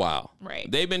on for a while.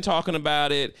 Right. They've been talking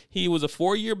about it. He was a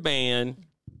 4-year ban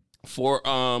for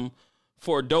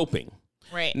doping.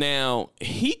 Right. Now,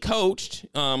 he coached,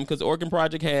 because the Oregon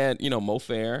Project had, Mo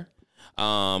Fair,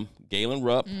 Galen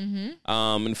Rupp, and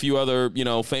a few other,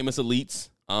 famous elites.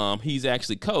 He's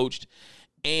actually coached.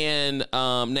 And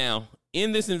now,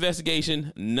 in this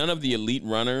investigation, none of the elite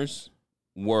runners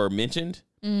were mentioned.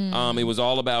 It was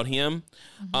all about him.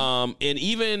 And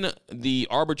even the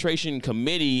arbitration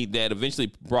committee that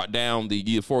eventually brought down the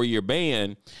 4-year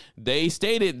ban, they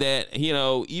stated that,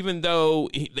 even though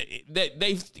they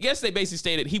basically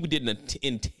stated he didn't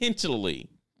intentionally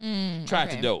try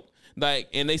to dope.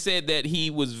 And they said that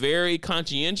he was very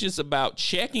conscientious about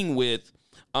checking with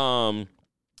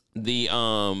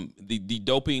the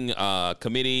doping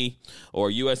committee,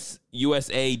 or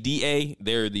USADA.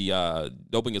 They're the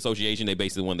doping association. They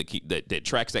basically the one that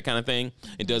tracks that kind of thing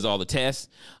and does all the tests.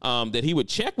 That he would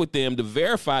check with them to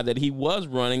verify that he was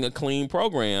running a clean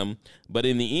program, but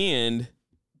in the end,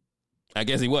 I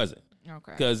guess he wasn't.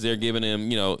 Okay. Because they're giving him,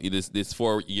 this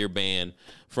 4-year ban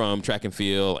from track and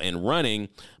field and running.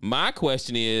 My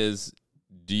question is,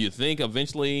 do you think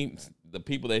eventually the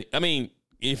people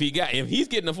if he's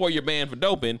getting a 4-year ban for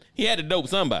doping, he had to dope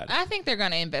somebody? I think they're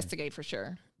going to investigate for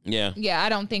sure. Yeah. Yeah, I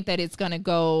don't think that it's going to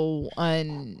go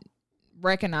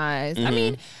unrecognized. I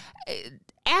mean,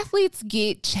 athletes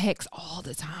get checks all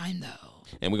the time, though.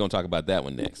 And we're going to talk about that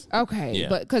one next. Okay. Yeah.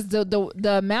 But because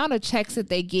the amount of checks that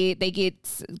they get,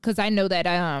 because I know that,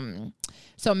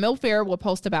 so Mil Fair will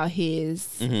post about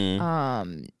his,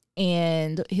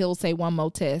 and he'll say one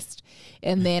more test.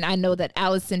 And then I know that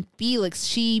Allison Felix,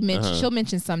 she'll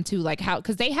mention some too, like how,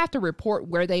 because they have to report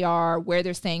where they are, where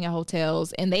they're staying at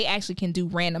hotels, and they actually can do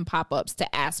random pop-ups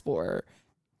to ask for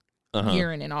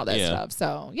urine and all that stuff.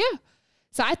 So, yeah.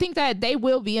 So I think that they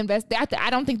will be I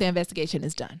don't think the investigation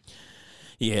is done.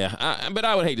 Yeah, but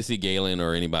I would hate to see Galen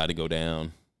or anybody go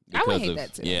down. I would hate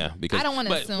that too. Yeah, because I don't want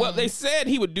to assume. Well, they said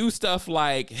he would do stuff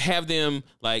like have them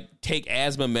take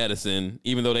asthma medicine,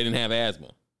 even though they didn't have asthma,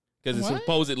 because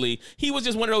supposedly he was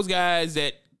just one of those guys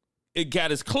that it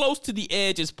got as close to the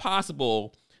edge as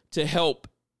possible to help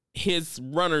his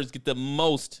runners get the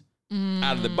most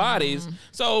out of their bodies.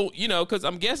 So, because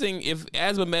I'm guessing if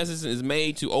asthma medicine is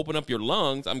made to open up your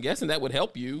lungs, I'm guessing that would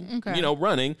help you,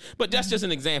 running. But that's just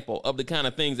an example of the kind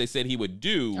of things they said he would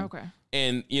do. Okay.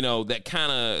 And, that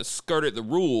kind of skirted the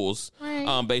rules,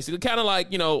 basically. Kind of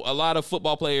like, a lot of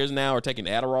football players now are taking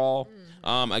Adderall.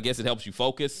 I guess it helps you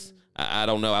focus. I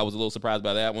don't know. I was a little surprised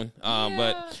by that one.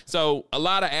 But so a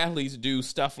lot of athletes do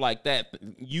stuff like that,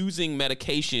 using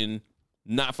medication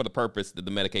not for the purpose that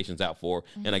the medication's out for.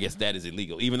 And I guess that is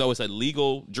illegal. Even though it's a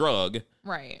legal drug,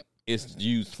 right? It's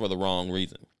used for the wrong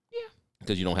reason. Yeah.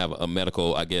 Because you don't have a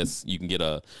medical, I guess you can get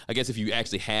I guess if you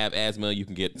actually have asthma, you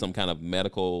can get some kind of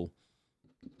medical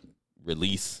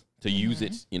release to use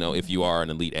it, if you are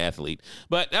an elite athlete.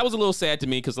 But that was a little sad to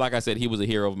me because, like I said, he was a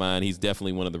hero of mine. He's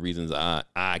definitely one of the reasons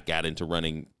I got into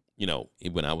running,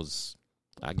 when I was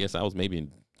maybe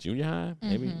in junior high,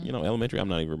 maybe, elementary. I'm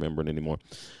not even remembering anymore.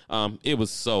 It was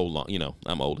so long,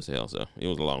 I'm old as hell, so it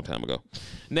was a long time ago.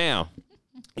 Now,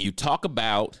 you talk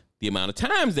about the amount of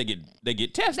times they get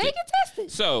tested. They get tested.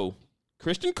 So,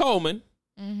 Christian Coleman,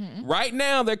 right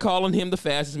now they're calling him the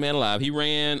fastest man alive. He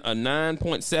ran a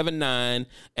 9.79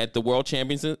 at the World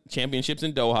Championships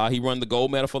in Doha. He won the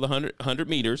gold medal for the 100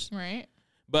 meters. Right.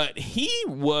 But he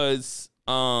was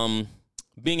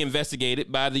being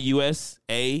investigated by the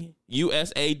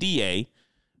USADA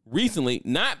recently,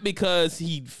 not because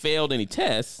he failed any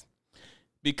tests,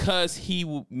 because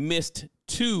he missed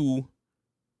 2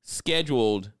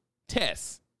 scheduled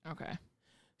tests. Okay.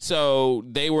 So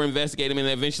they were investigating him and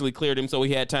they eventually cleared him so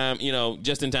he had time,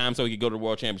 just in time so he could go to the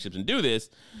World Championships and do this.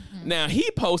 Now, he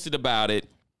posted about it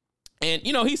and,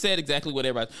 he said exactly what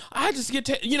everybody, I just get,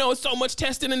 it's so much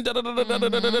testing and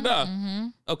da-da-da-da-da-da-da-da.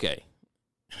 Okay.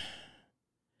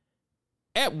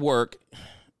 At work,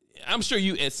 I'm sure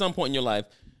you, at some point in your life,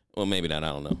 well, maybe not, I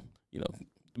don't know,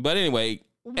 But anyway,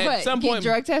 at some point.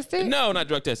 Drug tested? No, not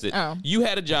drug tested. Oh. You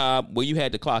had a job where you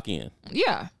had to clock in.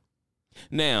 Yeah.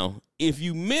 Now, if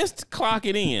you missed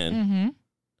clocking in,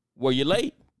 were you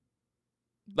late?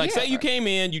 Like, say you came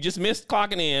in, you just missed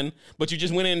clocking in, but you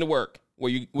just went into work. Were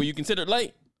you considered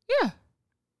late? Yeah.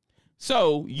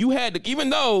 So you had to, even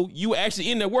though you were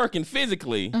actually in there working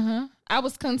physically. I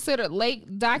was considered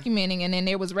late documenting, and then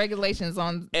there was regulations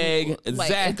on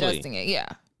adjusting it. Yeah.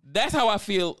 That's how I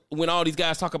feel when all these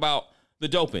guys talk about the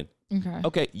doping.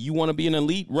 Okay, you want to be an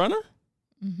elite runner?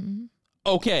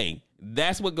 Okay.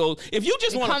 That's what goes. If you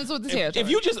just want, comes with the territory.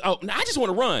 If you just, I just want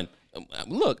to run.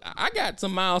 Look, I got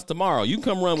some miles tomorrow. You can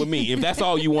come run with me if that's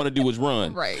all you want to do is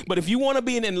run. Right. But if you want to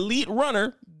be an elite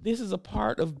runner, this is a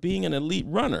part of being an elite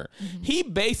runner. He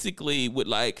basically would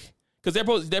because they're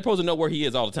supposed to know where he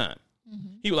is all the time.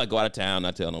 He would go out of town,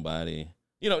 not tell nobody,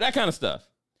 that kind of stuff.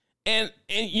 And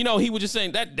he was just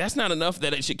saying that's not enough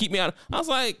that it should keep me out. I was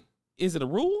like, is it a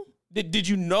rule? Did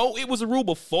you know it was a rule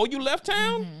before you left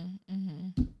town?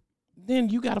 Then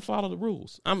you got to follow the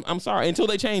rules. I'm sorry, until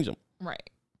they change them. Right.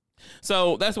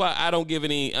 So that's why I don't give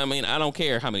any. I mean, I don't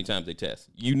care how many times they test.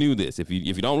 You knew this. If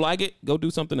you don't like it, go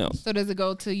do something else. So does it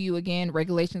go to you again?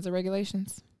 Regulations are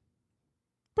regulations.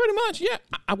 Pretty much, yeah.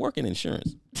 I work in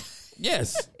insurance.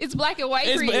 Yes, it's black and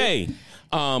white for you. Hey,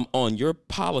 on your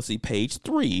policy page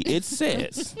 3, it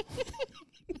says.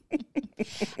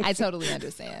 I totally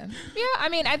understand. Yeah, I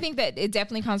mean, I think that it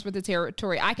definitely comes with the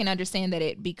territory. I can understand that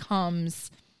it becomes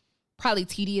probably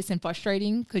tedious and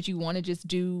frustrating because you want to just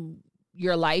do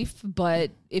your life,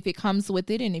 but if it comes with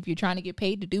it and if you're trying to get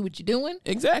paid to do what you're doing,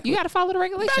 exactly, you got to follow the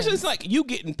regulations. Imagine it's like you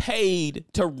getting paid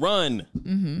to run.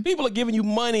 People are giving you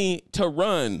money to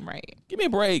run. Right. Give me a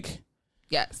break.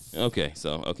 Yes. Okay,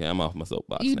 I'm off my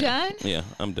soapbox. You now. done? Yeah,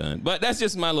 I'm done. But that's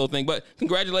just my little thing. But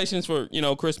congratulations for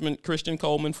Christian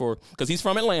Coleman because he's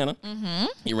from Atlanta.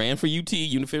 He ran for UT,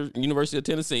 University of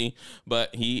Tennessee,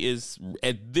 but he is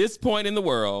at this point in the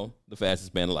world the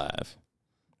fastest man alive.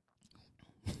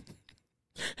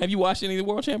 Have you watched any of the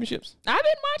World Championships? I've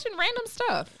been watching random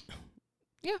stuff.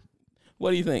 Yeah.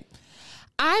 What do you think?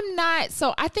 I'm not.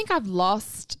 So I think I've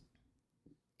lost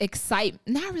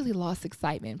not really lost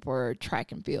excitement for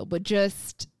track and field, but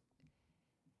just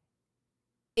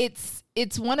it's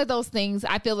one of those things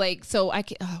I feel like, so I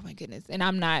can, oh my goodness. And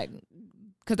I'm not,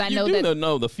 because I know that. You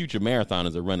know the future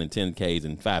marathoners are running 10Ks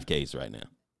and 5Ks right now.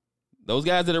 Those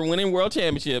guys that are winning world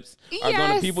championships are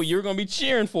going to people you're going to be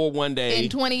cheering for one day. In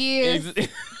 20 years.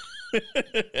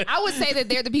 I would say that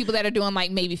they're the people that are doing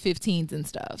like maybe 15s and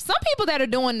stuff. Some people that are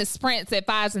doing the sprints at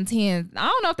 5s and 10s, I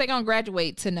don't know if they're going to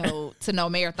graduate to no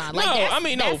marathon. Like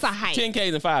that's a hype.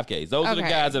 10Ks and 5Ks. Those are the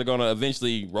guys that are going to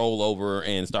eventually roll over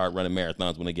and start running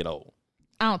marathons when they get old.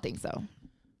 I don't think so.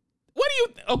 What do you,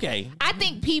 okay. I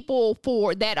think people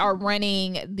that are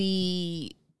running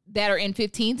the that are in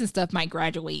 15s and stuff might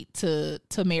graduate to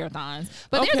marathons.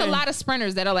 But there's a lot of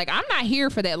sprinters that are like, I'm not here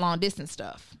for that long distance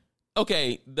stuff.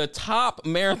 Okay, the top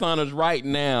marathoners right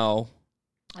now.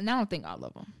 And I don't think all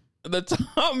of them. The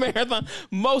top marathon,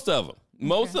 most of them.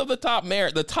 Most of the top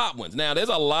ones. Now, there's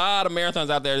a lot of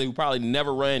marathons out there who probably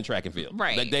never run track and field.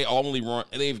 Right. Like they only run,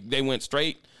 they went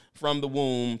straight from the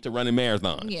womb to running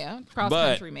marathons. Yeah, cross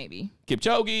country maybe.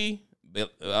 Kipchoge,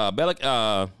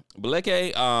 Bekele,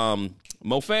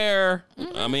 Mofair.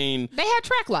 I mean, they had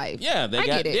track life. Yeah, they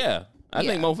got it. Yeah. I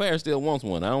think Mofair still wants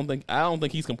one. I don't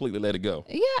think he's completely let it go.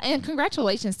 Yeah, and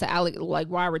congratulations to Alex. Like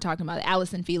while we're talking about it,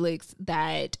 Allison Felix,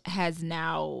 that has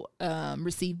now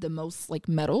received the most like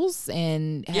medals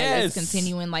and has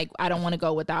continuing. Like I don't want to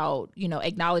go without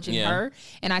acknowledging her.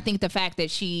 And I think the fact that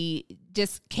she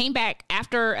just came back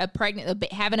after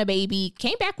having a baby,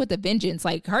 came back with a vengeance.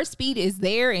 Like her speed is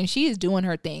there and she is doing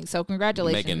her thing. So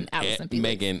congratulations, Allison Felix.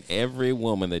 Making every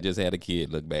woman that just had a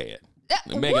kid look bad.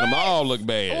 Making them all look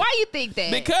bad. Why you think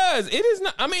that? Because it is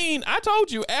not. I mean, I told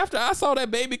you after I saw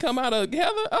that baby come out of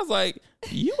Heather, I was like,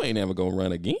 "You ain't ever gonna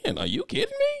run again. Are you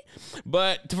kidding me?"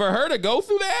 But for her to go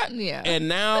through that, and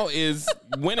now is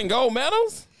winning gold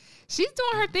medals. She's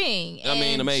doing her thing. I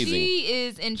mean, amazing. She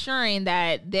is ensuring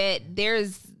that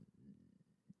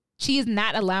she is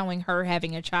not allowing her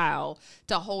having a child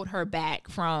to hold her back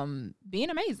from being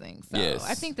amazing. So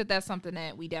I think that's something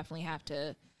that we definitely have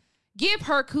to give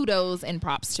her kudos and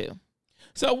props to.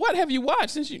 So what have you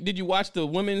watched? Did you watch the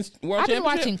Women's World Championship? I've been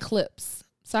watching clips.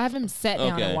 So I haven't sat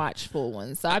down and watched full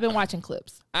ones. So I've been watching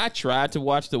clips. I tried to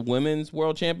watch the Women's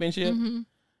World Championship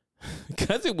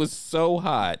because it was so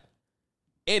hot.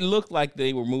 It looked like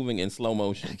they were moving in slow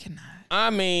motion. I cannot. I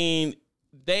mean,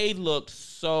 they looked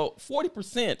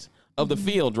 40% of the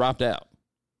field dropped out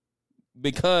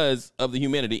because of the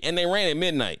humidity. And they ran at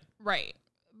midnight. Right.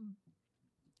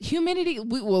 Humidity,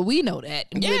 we know that.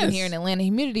 Living here in Atlanta,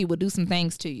 humidity will do some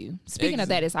things to you. Speaking of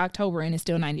that, it's October and it's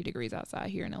still 90 degrees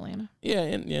outside here in Atlanta.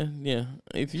 Yeah.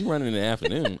 If you run in the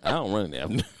afternoon, I don't run in the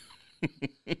afternoon.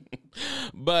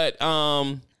 But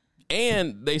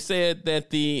and they said that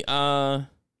the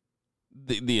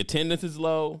attendance is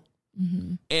low.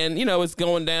 Mm-hmm. And it's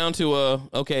going down to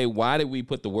why did we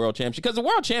put the World Championship? Because the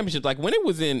World Championship, like when it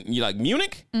was in like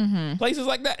Munich, places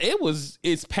like that,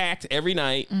 it's packed every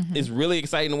night. It's really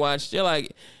exciting to watch. They're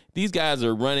like, these guys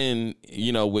are running,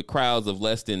 with crowds of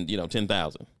less than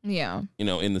 10,000. Yeah,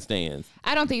 in the stands.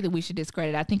 I don't think that we should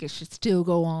discredit. I think it should still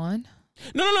go on.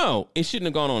 No. It shouldn't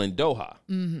have gone on in Doha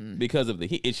because of the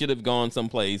heat. It should have gone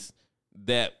someplace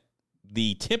that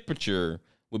the temperature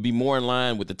would be more in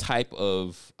line with the type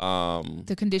of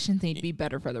the conditions need to be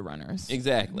better for the runners.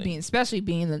 Exactly, especially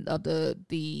being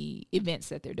the events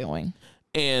that they're doing.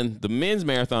 And the men's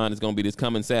marathon is going to be this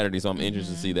coming Saturday, so I'm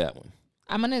interested to see that one.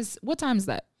 What time is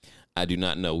that? I do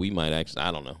not know. We might actually.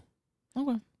 I don't know.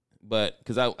 Okay. But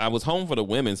because I was home for the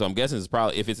women, so I'm guessing it's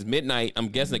probably if it's midnight. I'm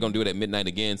guessing they're going to do it at midnight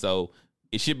again. So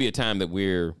it should be a time that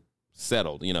we're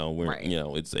settled.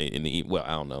 It's in the I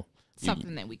don't know.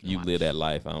 Something that we can watch. Live that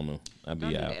life. I don't know. I'll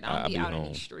be out in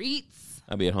the streets.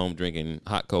 I'll be at home drinking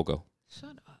hot cocoa.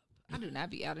 Shut up. I do not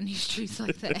be out in these streets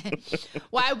like that.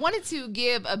 Well, I wanted to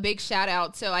give a big shout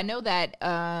out. So I know that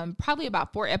probably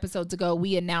about 4 episodes ago,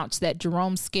 we announced that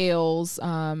Jerome Scales,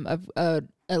 of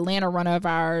Atlanta runner of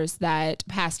ours that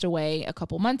passed away a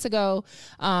couple months ago.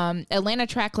 Atlanta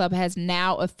Track Club has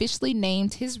now officially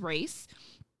named his race.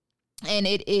 And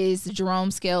it is Jerome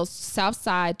Scales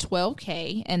Southside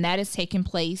 12K, and that is taking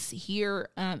place here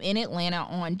in Atlanta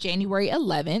on January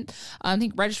 11th. I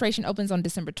think registration opens on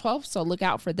December 12th, so look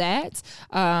out for that.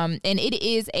 And it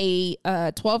is a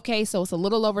 12K, so it's a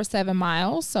little over 7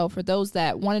 miles. So for those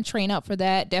that want to train up for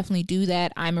that, definitely do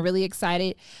that. I'm really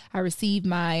excited. I received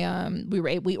my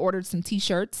we ordered some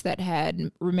T-shirts that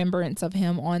had remembrance of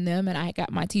him on them, and I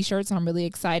got my T-shirts. So I'm really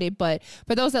excited. But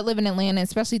for those that live in Atlanta,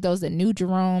 especially those that knew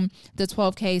Jerome, the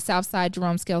 12K Southside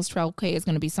Jerome Scales 12K is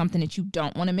going to be something that you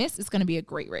don't want to miss. It's going to be a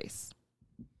great race.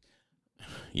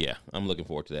 Yeah, I'm looking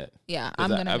forward to that. Yeah, I'm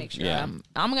going to make sure. Yeah.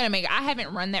 I'm going to make. I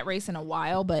haven't run that race in a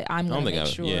while, but I'm going to make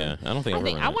sure. Yeah, I don't think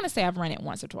I want to say I've run it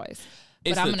once or twice.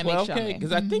 But I'm going to make sure.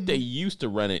 Because I think they used to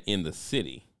run it in the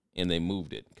city and they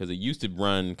moved it because it used to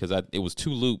run it was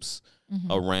 2 loops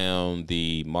around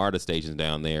the MARTA stations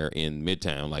down there in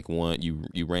Midtown. Like one,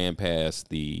 you ran past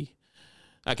the.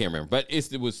 I can't remember, but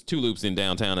it was 2 loops in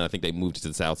downtown, and I think they moved it to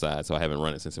the south side, so I haven't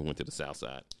run it since it went to the south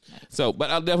side. Nice. So,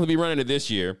 but I'll definitely be running it this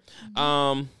year.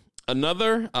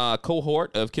 Another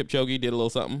cohort of Kipchoge did a little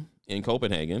something in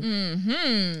Copenhagen.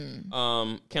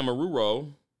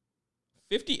 Camaruro,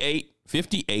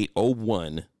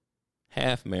 58:01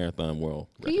 half marathon world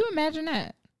record. Can you imagine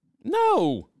that?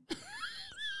 No.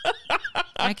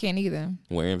 I can't either.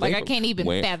 I can't even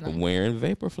fathom. Wearing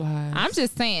Vaporflies. I'm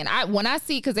just saying, when I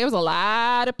see, because there was a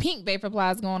lot of pink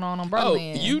Vaporflies going on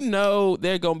Berlin. Oh, you know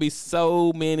there are going to be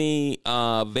so many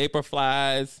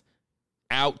Vaporflies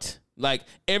out. Like,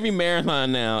 every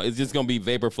marathon now is just going to be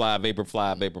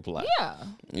Vaporfly. Yeah.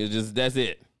 It's just, that's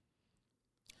it.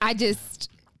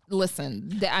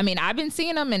 Listen, I mean, I've been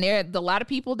seeing them, and there's a lot of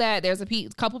people there's a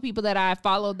couple people that I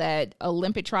follow that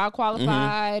Olympic trial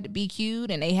qualified,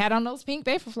 BQ'd, and they had on those pink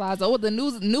Vaporflies. Oh, the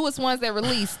newest ones that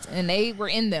released, and they were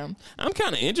in them. I'm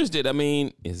kind of interested. I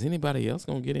mean, is anybody else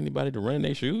going to get anybody to run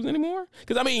their shoes anymore?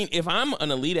 Because, I mean, if I'm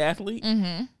an elite athlete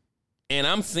and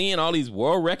I'm seeing all these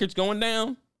world records going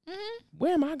down,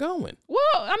 where am I going? Well,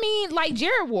 I mean, like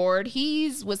Jared Ward,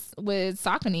 he's with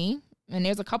Saucony. And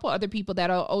there's a couple other people that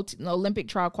are Olympic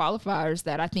trial qualifiers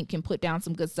that I think can put down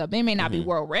some good stuff. They may not be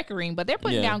world recording, but they're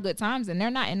putting down good times, and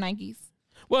they're not in Nikes.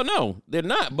 Well, no, they're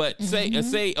not. But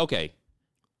say, okay,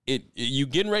 you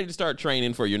getting ready to start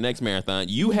training for your next marathon.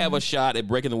 You have a shot at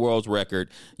breaking the world's record.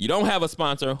 You don't have a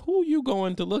sponsor. Who you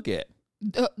going to look at?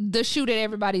 The shoe that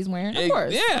everybody's wearing, of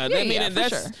course. Yeah, I mean, that's.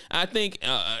 Sure. I think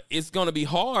it's going to be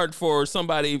hard for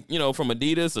somebody, from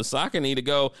Adidas or Saucony to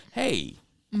go, hey.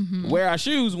 Wear our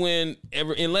shoes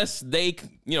unless they,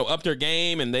 up their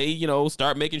game and they,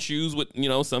 start making shoes with,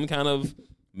 some kind of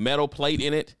metal plate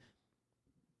in it.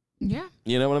 Yeah.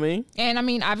 You know what I mean? And I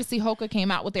mean, obviously Hoka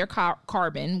came out with their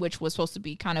carbon, which was supposed to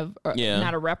be kind of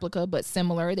not a replica, but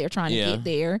similar. They're trying to get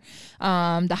there.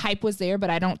 The hype was there, but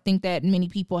I don't think that many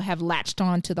people have latched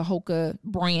on to the Hoka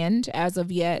brand as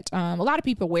of yet. A lot of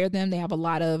people wear them. They have a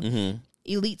lot of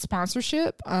elite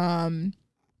sponsorship, but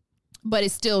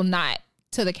it's still not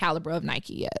to the caliber of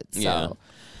Nike yet. So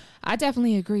I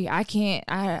definitely agree. I can't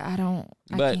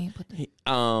put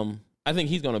them. I think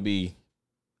he's going to be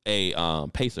a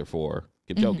pacer for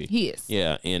Kipchoge. He is.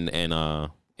 Yeah, and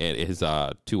his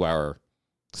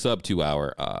sub 2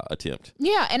 hour attempt.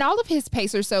 Yeah, and all of his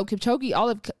pacers, so all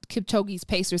of Kipchoge's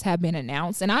pacers have been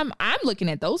announced, and I'm looking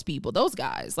at those people, those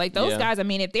guys. Like those guys, I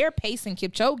mean, if they're pacing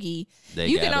Kipchoge,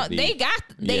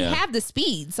 they have the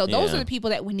speed. So those are the people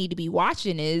that we need to be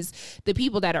watching, is the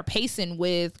people that are pacing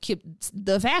with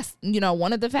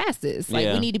one of the fastest.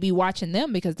 Like we need to be watching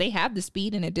them because they have the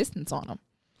speed and the distance on them.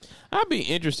 I'd be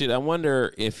interested. I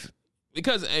wonder if,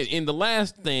 because in the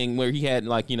last thing where he had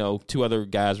two other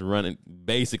guys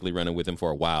basically running with him for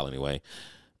a while anyway,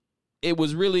 it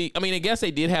was really, I mean, I guess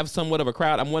they did have somewhat of a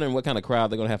crowd. I'm wondering what kind of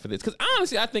crowd they're going to have for this. Because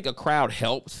honestly, I think a crowd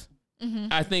helps.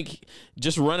 I think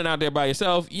just running out there by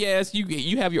yourself, yes,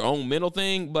 you have your own mental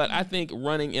thing, but I think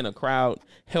running in a crowd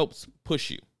helps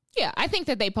push you. Yeah, I think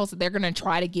that they posted they're going to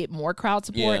try to get more crowd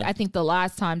support. I think the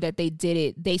last time that they did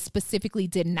it, they specifically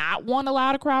did not want a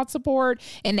lot of crowd support.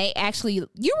 And they actually,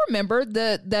 you remember,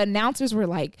 the announcers were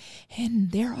like,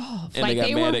 and they're off. And like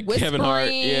they were whispering. Kevin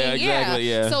Hart. Yeah, exactly,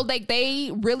 yeah. So like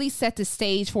they really set the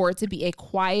stage for it to be a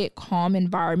quiet, calm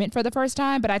environment for the first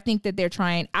time. But I think that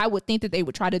I would think that they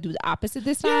would try to do the opposite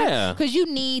this time. Yeah. Because you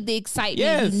need the excitement.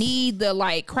 Yes. You need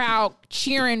the crowd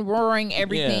cheering, roaring,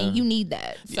 everything. Yeah. You need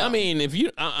that. So. I mean,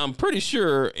 I'm pretty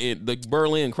sure the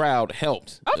Berlin crowd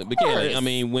helped. Bekele. I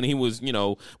mean, when he was,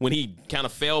 when he kind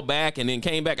of fell back and then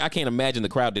came back, I can't imagine the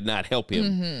crowd did not help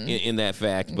him in that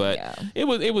fact. But it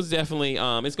was definitely,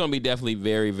 it's going to be definitely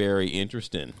very, very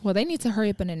interesting. Well, they need to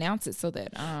hurry up and announce it so that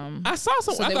I saw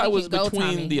some. I thought it was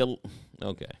between the.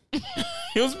 Okay.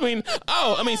 It was between.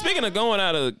 Oh, I mean, speaking of going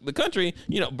out of the country,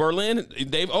 Berlin,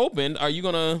 they've opened. Are you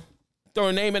going to throw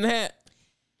a name in the hat?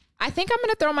 I think I'm going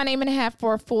to throw my name in a hat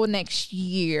for a full next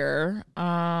year.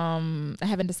 I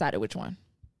haven't decided which one.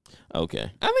 Okay.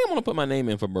 I think I'm going to put my name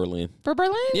in for Berlin. For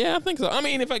Berlin? Yeah, I think so. I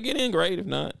mean, if I get in, great. If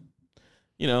not,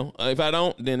 if I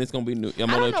don't, then it's going to be I'm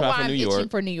going to try for New York. I'm itching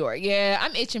for New York. Yeah,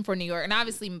 I'm itching for New York. And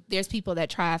obviously, there's people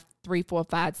that try 3, 4,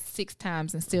 5, 6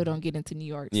 times and still don't get into New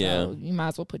York. So you might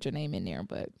as well put your name in there.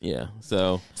 But yeah,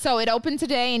 so it opened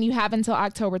today, and you have until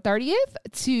October 30th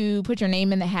to put your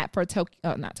name in the hat for Tokyo.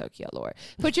 Oh, not Tokyo, Lord.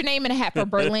 Put your name in the hat for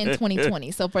Berlin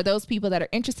 2020. So for those people that are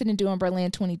interested in doing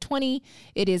Berlin 2020,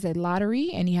 it is a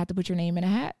lottery, and you have to put your name in a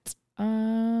hat.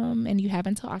 And you have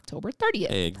until October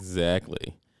 30th.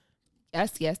 Exactly.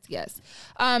 Yes.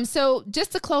 So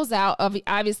just to close out of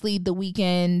obviously the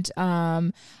weekend,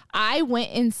 I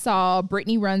went and saw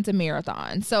Brittany runs a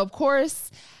marathon. So of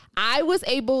course I was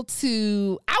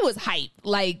hyped,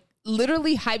 like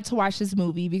literally hyped to watch this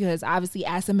movie because obviously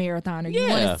as a marathoner, you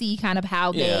want to see kind of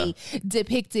how they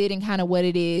depict it and kind of what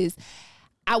it is.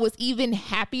 I was even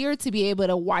happier to be able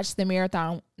to watch the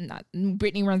marathon.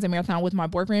 Brittany runs a marathon with my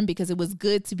boyfriend, because it was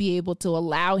good to be able to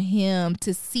allow him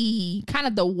to see kind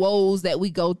of the woes that we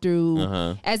go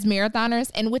through as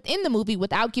marathoners. And within the movie,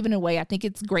 without giving away, I think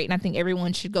it's great, and I think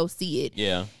everyone should go see it.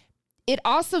 Yeah. It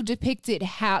also depicted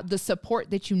how the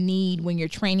support that you need when you're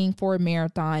training for a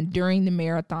marathon, during the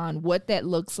marathon, what that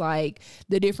looks like,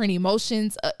 the different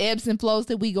emotions, ebbs and flows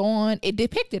that we go on. It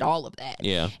depicted all of that.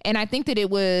 Yeah. And I think that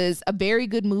it was a very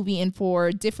good movie and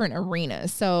for different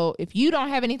arenas. So if you don't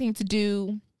have anything to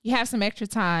do, you have some extra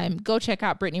time, go check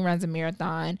out Brittany Runs a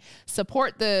Marathon.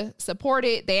 Support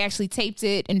it. They actually taped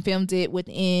it and filmed it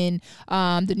within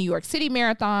the New York City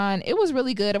Marathon. It was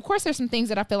really good. Of course, there's some things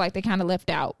that I feel like they kind of left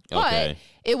out, but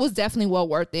it was definitely well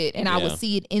worth it. And I would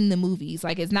see it in the movies.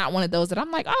 Like, it's not one of those that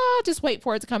I'm like, oh, just wait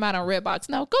for it to come out on Redbox.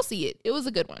 No, go see it. It was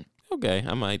a good one. Okay,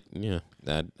 I might. Yeah,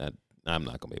 I'm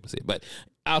not gonna be able to see it, but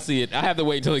I'll see it. I have to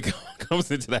wait until it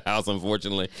comes into the house,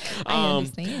 unfortunately. I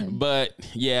understand. But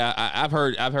yeah, I've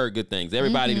heard good things.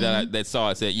 Everybody that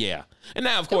saw it said, yeah. And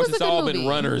now, of course, it's all been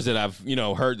runners that I've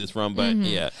heard this from. But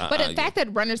yeah, but the fact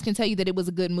that runners can tell you that it was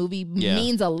a good movie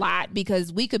means a lot,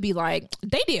 because we could be like,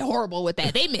 they did horrible with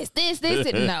that. They missed this.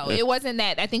 No, it wasn't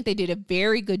that. I think they did a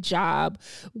very good job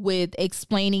with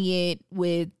explaining it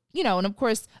with. And of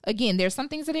course, again, there's some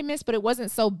things that they missed, but it wasn't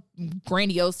so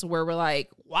grandiose to where we're like,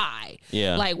 why?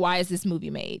 Yeah. Like, why is this movie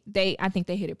made? I think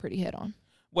they hit it pretty head on.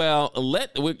 Well,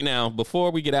 now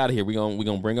before we get out of here, we're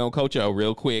gonna bring on Coach O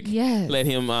real quick. Yes. Let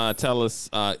him tell us.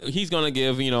 He's gonna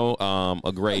give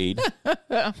a grade.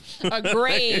 A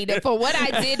grade for what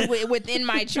I did within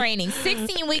my training.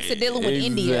 16 weeks of dealing with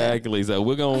India. Exactly. So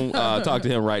we're gonna talk to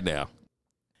him right now.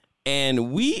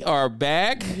 And we are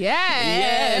back.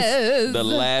 Yes. The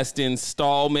last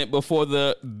installment before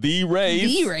the race.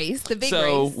 The big race.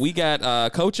 So we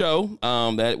got Coach O.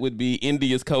 That would be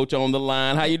India's coach on the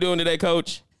line. How you doing today,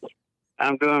 Coach?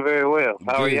 I'm doing very well.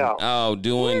 How are y'all? Oh,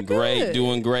 doing great.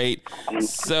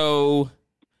 So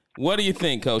what do you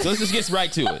think, Coach? Let's just get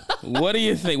right to it. What do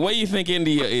you think? What do you think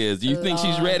India is? Do you think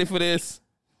she's ready for this?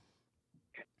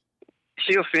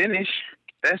 She'll finish.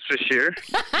 That's for sure.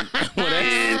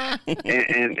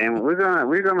 and we're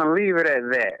gonna leave it at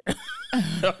that.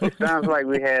 It sounds like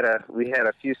we had a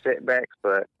few setbacks,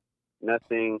 but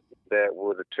nothing that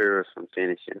will deter us from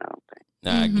finishing, I don't think.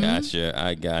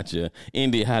 I gotcha.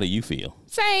 India, how do you feel?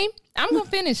 Same. I'm gonna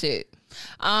finish it.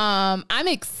 I'm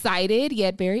excited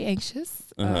yet very anxious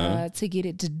to get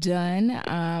it done.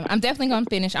 I'm definitely going to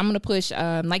finish. I'm going to push,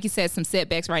 like you said, some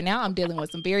setbacks right now. I'm dealing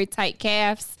with some very tight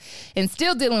calves and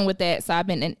still dealing with that. So I've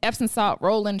been in Epsom salt,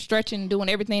 rolling, stretching, doing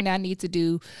everything that I need to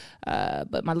do.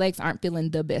 But my legs aren't feeling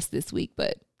the best this week,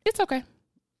 but it's okay.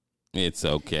 It's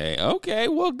okay. Okay,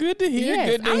 well, good to hear. Yes,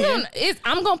 good to hear.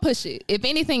 I'm going to push it. If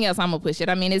anything else, I'm going to push it.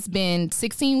 I mean, it's been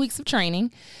 16 weeks of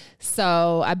training.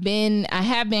 So I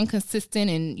have been consistent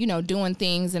in, doing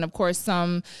things. And of course,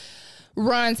 some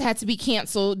runs had to be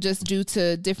canceled just due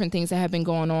to different things that have been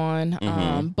going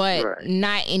on. But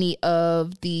not any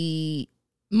of the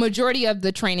majority of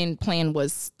the training plan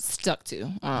was stuck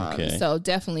to. So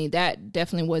that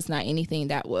was not anything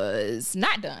that was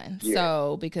not done. Yeah.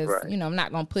 So because, I'm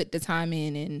not going to put the time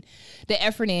in and the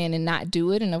effort in and not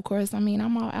do it. And of course, I mean,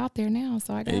 I'm all out there now,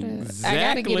 so I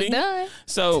gotta get it done.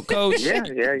 So Coach, you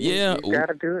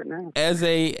gotta do it now. As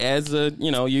a,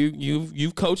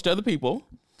 you've coached other people.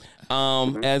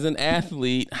 As an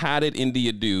athlete, how did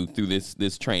India do through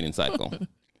this training cycle?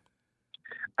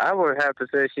 I would have to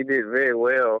say she did very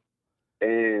well,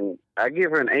 and I give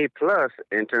her an A+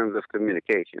 in terms of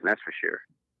communication. That's for sure,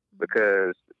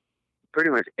 because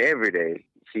pretty much every day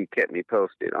she kept me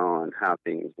posted on how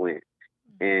things went,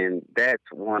 and that's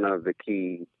one of the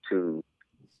keys to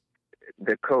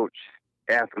the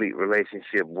coach-athlete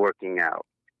relationship working out.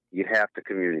 You have to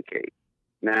communicate.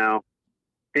 Now,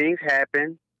 things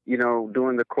happen,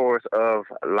 during the course of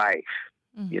life.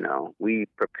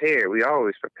 We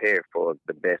always prepare for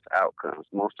the best outcomes.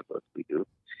 Most of us, we do.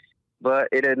 But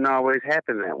it doesn't always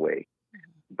happen that way.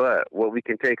 But what we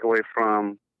can take away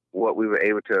from what we were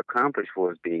able to accomplish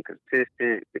was being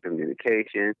consistent, the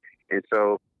communication. And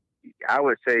so I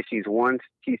would say she's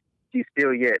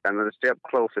still yet another step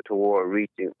closer toward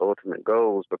reaching ultimate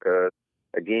goals, because,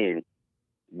 again,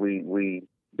 we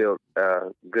built a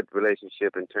good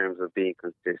relationship in terms of being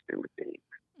consistent with things.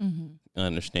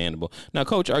 Understandable. Now,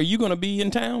 Coach, are you going to be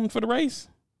in town for the race?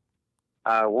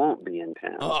 I won't be in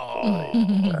town. Oh.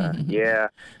 I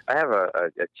have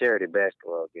a charity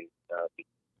basketball game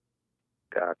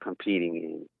competing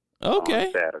in on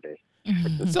Saturday.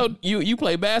 So you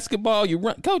play basketball, you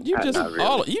run, Coach.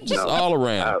 All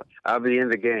around. I'll be in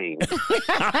the game.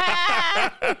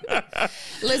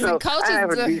 Listen, Coach, I have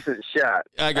a decent shot.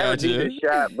 I got you. Decent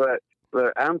shot,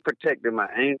 but I'm protecting my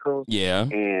ankles. Yeah.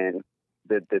 And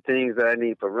the things that I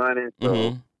need for running.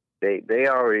 So they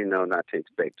already know not to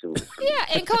expect too much. Yeah,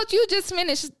 and Coach, you just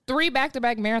finished 3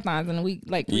 back-to-back marathons in a week,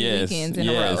 like 3 weekends in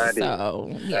a row.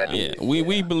 So yeah,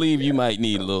 we believe you might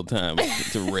need a little time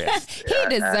to rest. He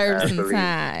deserves some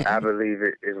time. I believe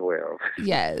it as well.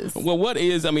 Yes. Well, what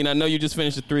is? I mean, I know you just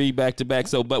finished the 3 back-to-back.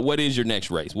 So, but what is your next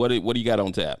race? What do you got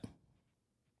on tap?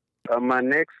 My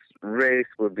next race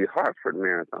would be Hartford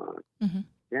Marathon. Mm-hmm.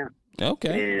 Yeah.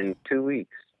 Okay. In 2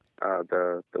 weeks.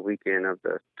 The weekend of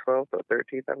the 12th or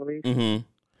 13th, I believe. Mm-hmm.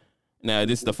 Now, is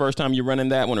this the first time you're running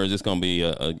that one, or is this going to be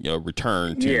a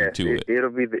return to it? It'll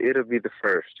be the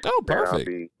first. Oh, perfect. I'll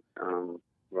be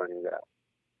running that.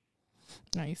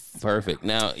 Nice. Perfect.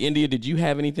 Now, India, did you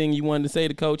have anything you wanted to say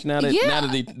to Coach now that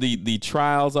the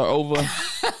trials are over?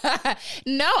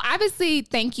 No, obviously,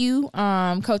 thank you,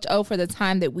 Coach O, for the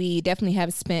time that we definitely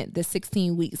have spent. The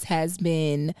 16 weeks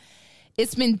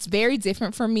it's been very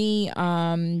different for me,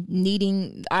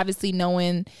 knowing,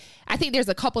 I think there's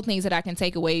a couple things that I can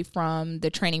take away from the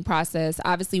training process.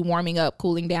 Obviously, warming up,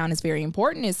 cooling down is very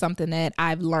important. It's something that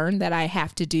I've learned that I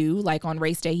have to do. Like on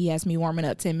race day, he has me warming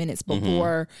up 10 minutes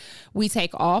before we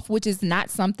take off, which is not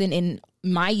something in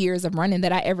my years of running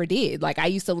that I ever did. Like I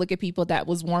used to look at people that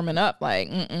was warming up like,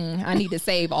 I need to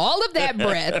save all of that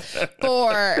breath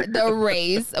for the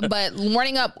race. But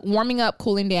warming up,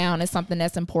 cooling down is something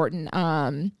that's important.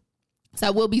 So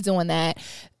I will be doing that.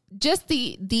 Just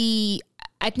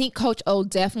I think Coach O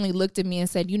definitely looked at me and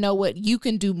said, you know what, you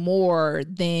can do more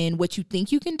than what you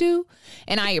think you can do.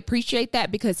 And I appreciate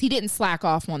that because he didn't slack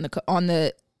off on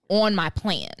my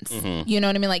plans. You know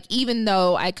what I mean? Like, even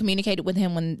though I communicated with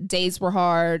him when days were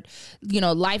hard,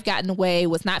 life got in the way,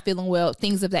 was not feeling well,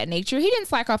 things of that nature, he didn't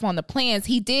slack off on the plans.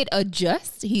 He did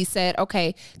adjust. He said,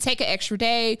 okay, take an extra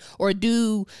day or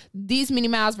do these many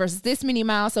miles versus this many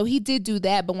miles. So he did do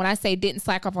that. But when I say didn't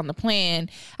slack off on the plan,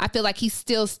 I feel like he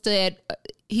still stood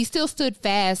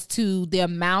fast to the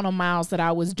amount of miles that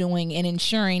I was doing and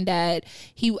ensuring that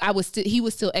he was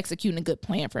still executing a good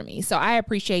plan for me. So I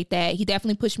appreciate that. He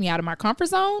definitely pushed me out of my comfort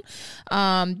zone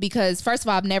because first of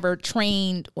all, I've never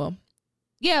trained, for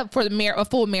a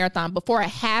full marathon. Before a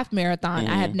half marathon,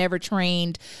 I have never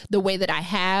trained the way that I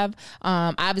have.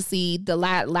 Obviously, the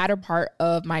latter part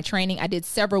of my training, I did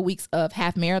several weeks of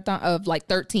half marathon of like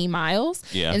 13 miles.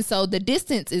 Yeah. And so the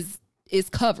distance is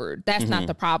covered. That's not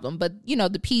the problem. But,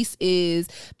 the piece is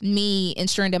me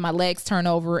ensuring that my legs turn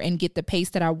over and get the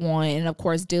pace that I want. And of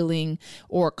course, conquering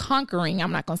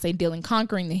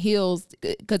the hills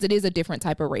because it is a different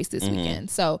type of race this weekend.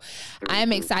 So I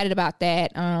am excited about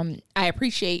that. I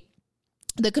appreciate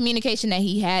the communication that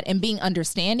he had and being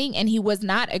understanding. And he was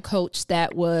not a coach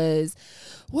that was,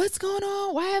 what's going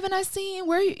on? Why haven't I seen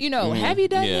have you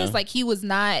done this? Like, he was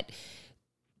not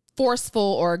forceful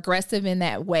or aggressive in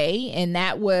that way, and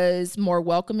that was more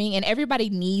welcoming. And everybody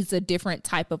needs a different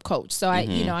type of coach. So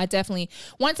I definitely,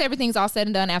 once everything's all said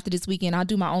and done after this weekend, I'll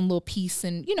do my own little piece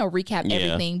and recap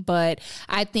everything. But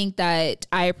I think that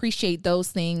I appreciate those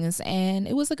things, and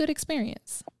it was a good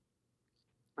experience.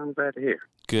 I'm glad to hear.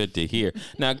 Good to hear.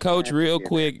 Now, Coach, real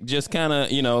quick, just kind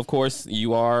of, of course,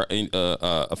 you are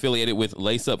affiliated with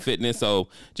Lace Up Fitness. So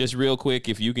just real quick,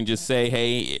 if you can just say,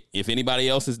 hey, if anybody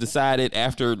else has decided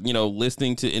after,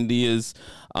 listening to India's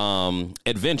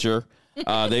adventure,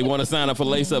 they want to sign up for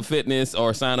Lace Up Fitness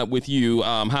or sign up with you,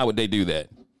 how would they do that?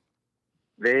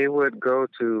 They would go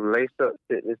to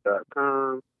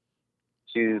laceupfitness.com,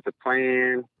 choose the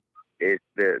plan.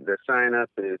 The sign up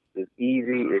is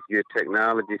easy. If you're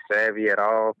technology savvy at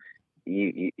all,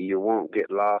 you won't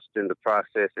get lost in the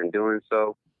process in doing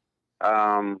so.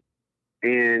 And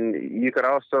you could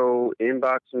also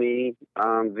inbox me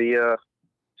via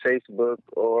Facebook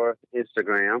or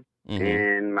Instagram.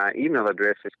 And my email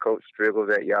address is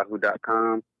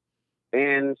coachstriggles@yahoo.com.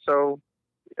 And so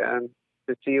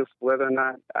to see whether or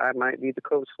not I might be the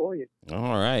coach for you.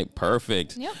 All right.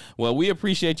 Perfect. Yep. Well, we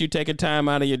appreciate you taking time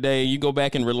out of your day. You go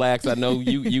back and relax. I know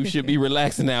you should be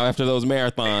relaxing now after those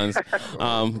marathons.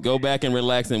 Go back and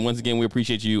relax. And once again, we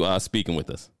appreciate you speaking with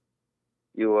us.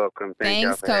 You're welcome.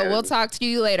 Thanks, Cole. We'll talk to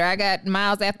you later. I got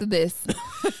miles after this.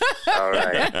 All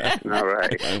right. All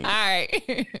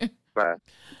right. Bye.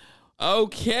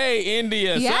 Okay,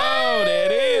 India. Yes. So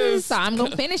that is. So I'm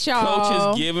gonna finish, y'all.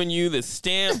 Coach is giving you the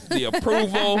stamp, the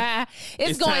approval.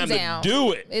 It's going time down. To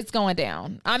do it. It's going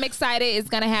down. I'm excited. It's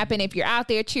gonna happen. If you're out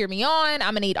there, cheer me on.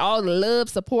 I'm gonna need all the love,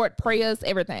 support, prayers,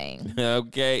 everything.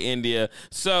 Okay, India.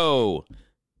 So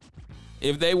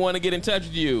if they want to get in touch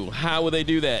with you, how will they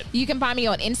do that? You can find me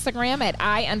on Instagram at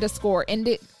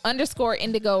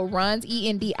 _indigo runs,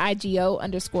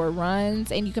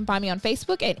 ENDIGO_runs. And you can find me on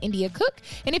Facebook at India Cook.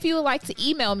 And if you would like to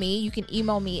email me, you can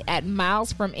email me at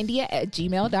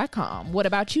milesfromindia@gmail.com. What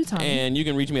about you, Tommy? And you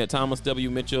can reach me at Thomas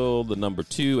W. Mitchell, 2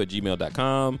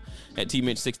 @gmail.com, at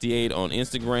TMitch68 on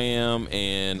Instagram.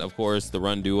 And of course, the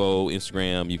Run Duo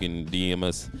Instagram. You can DM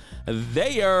us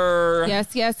there.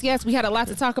 Yes. We had a lot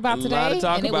to talk about today.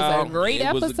 It was a great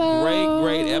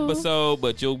episode,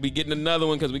 but you'll be getting another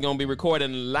one because we're going to be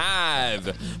recording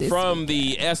live from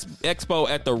the expo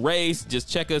at the race. Just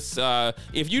check us.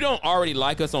 If you don't already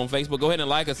like us on Facebook, go ahead and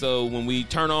like us, so when we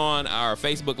turn on our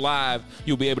Facebook Live,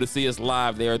 you'll be able to see us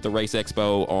live there at the Race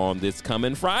Expo on this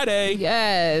coming Friday.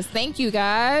 Yes. Thank you,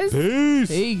 guys. Peace.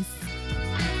 Peace.